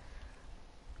get.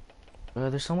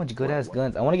 There's so much good ass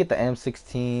guns. I want to get the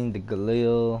M16, the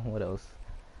Galil, what else?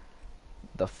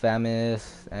 The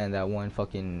FAMAS, and that one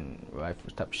fucking rifle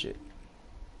type shit.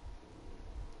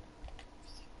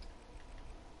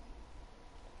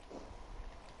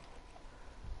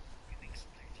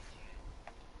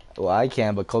 Well, I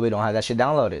can, but Kobe don't have that shit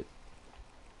downloaded.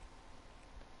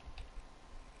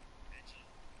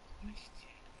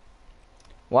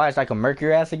 Why? It's like a murk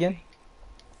your ass again?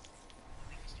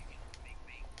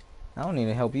 I don't need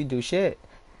to help you do shit.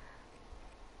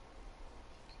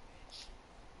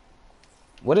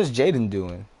 What is Jaden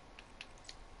doing?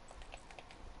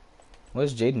 What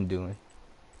is Jaden doing?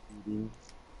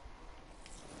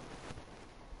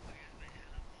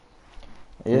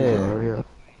 Yeah.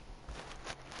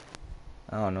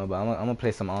 I don't know, but I'm gonna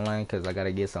play some online because I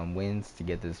gotta get some wins to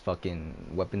get this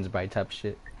fucking weapons bright type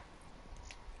shit.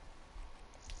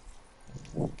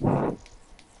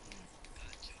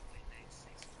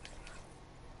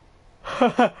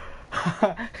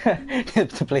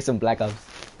 To play some Black Ops.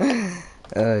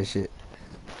 Oh shit.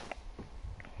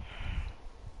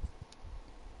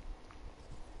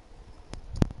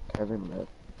 Kevin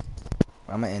left.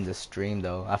 I'm gonna end the stream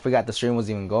though. I forgot the stream was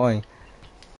even going.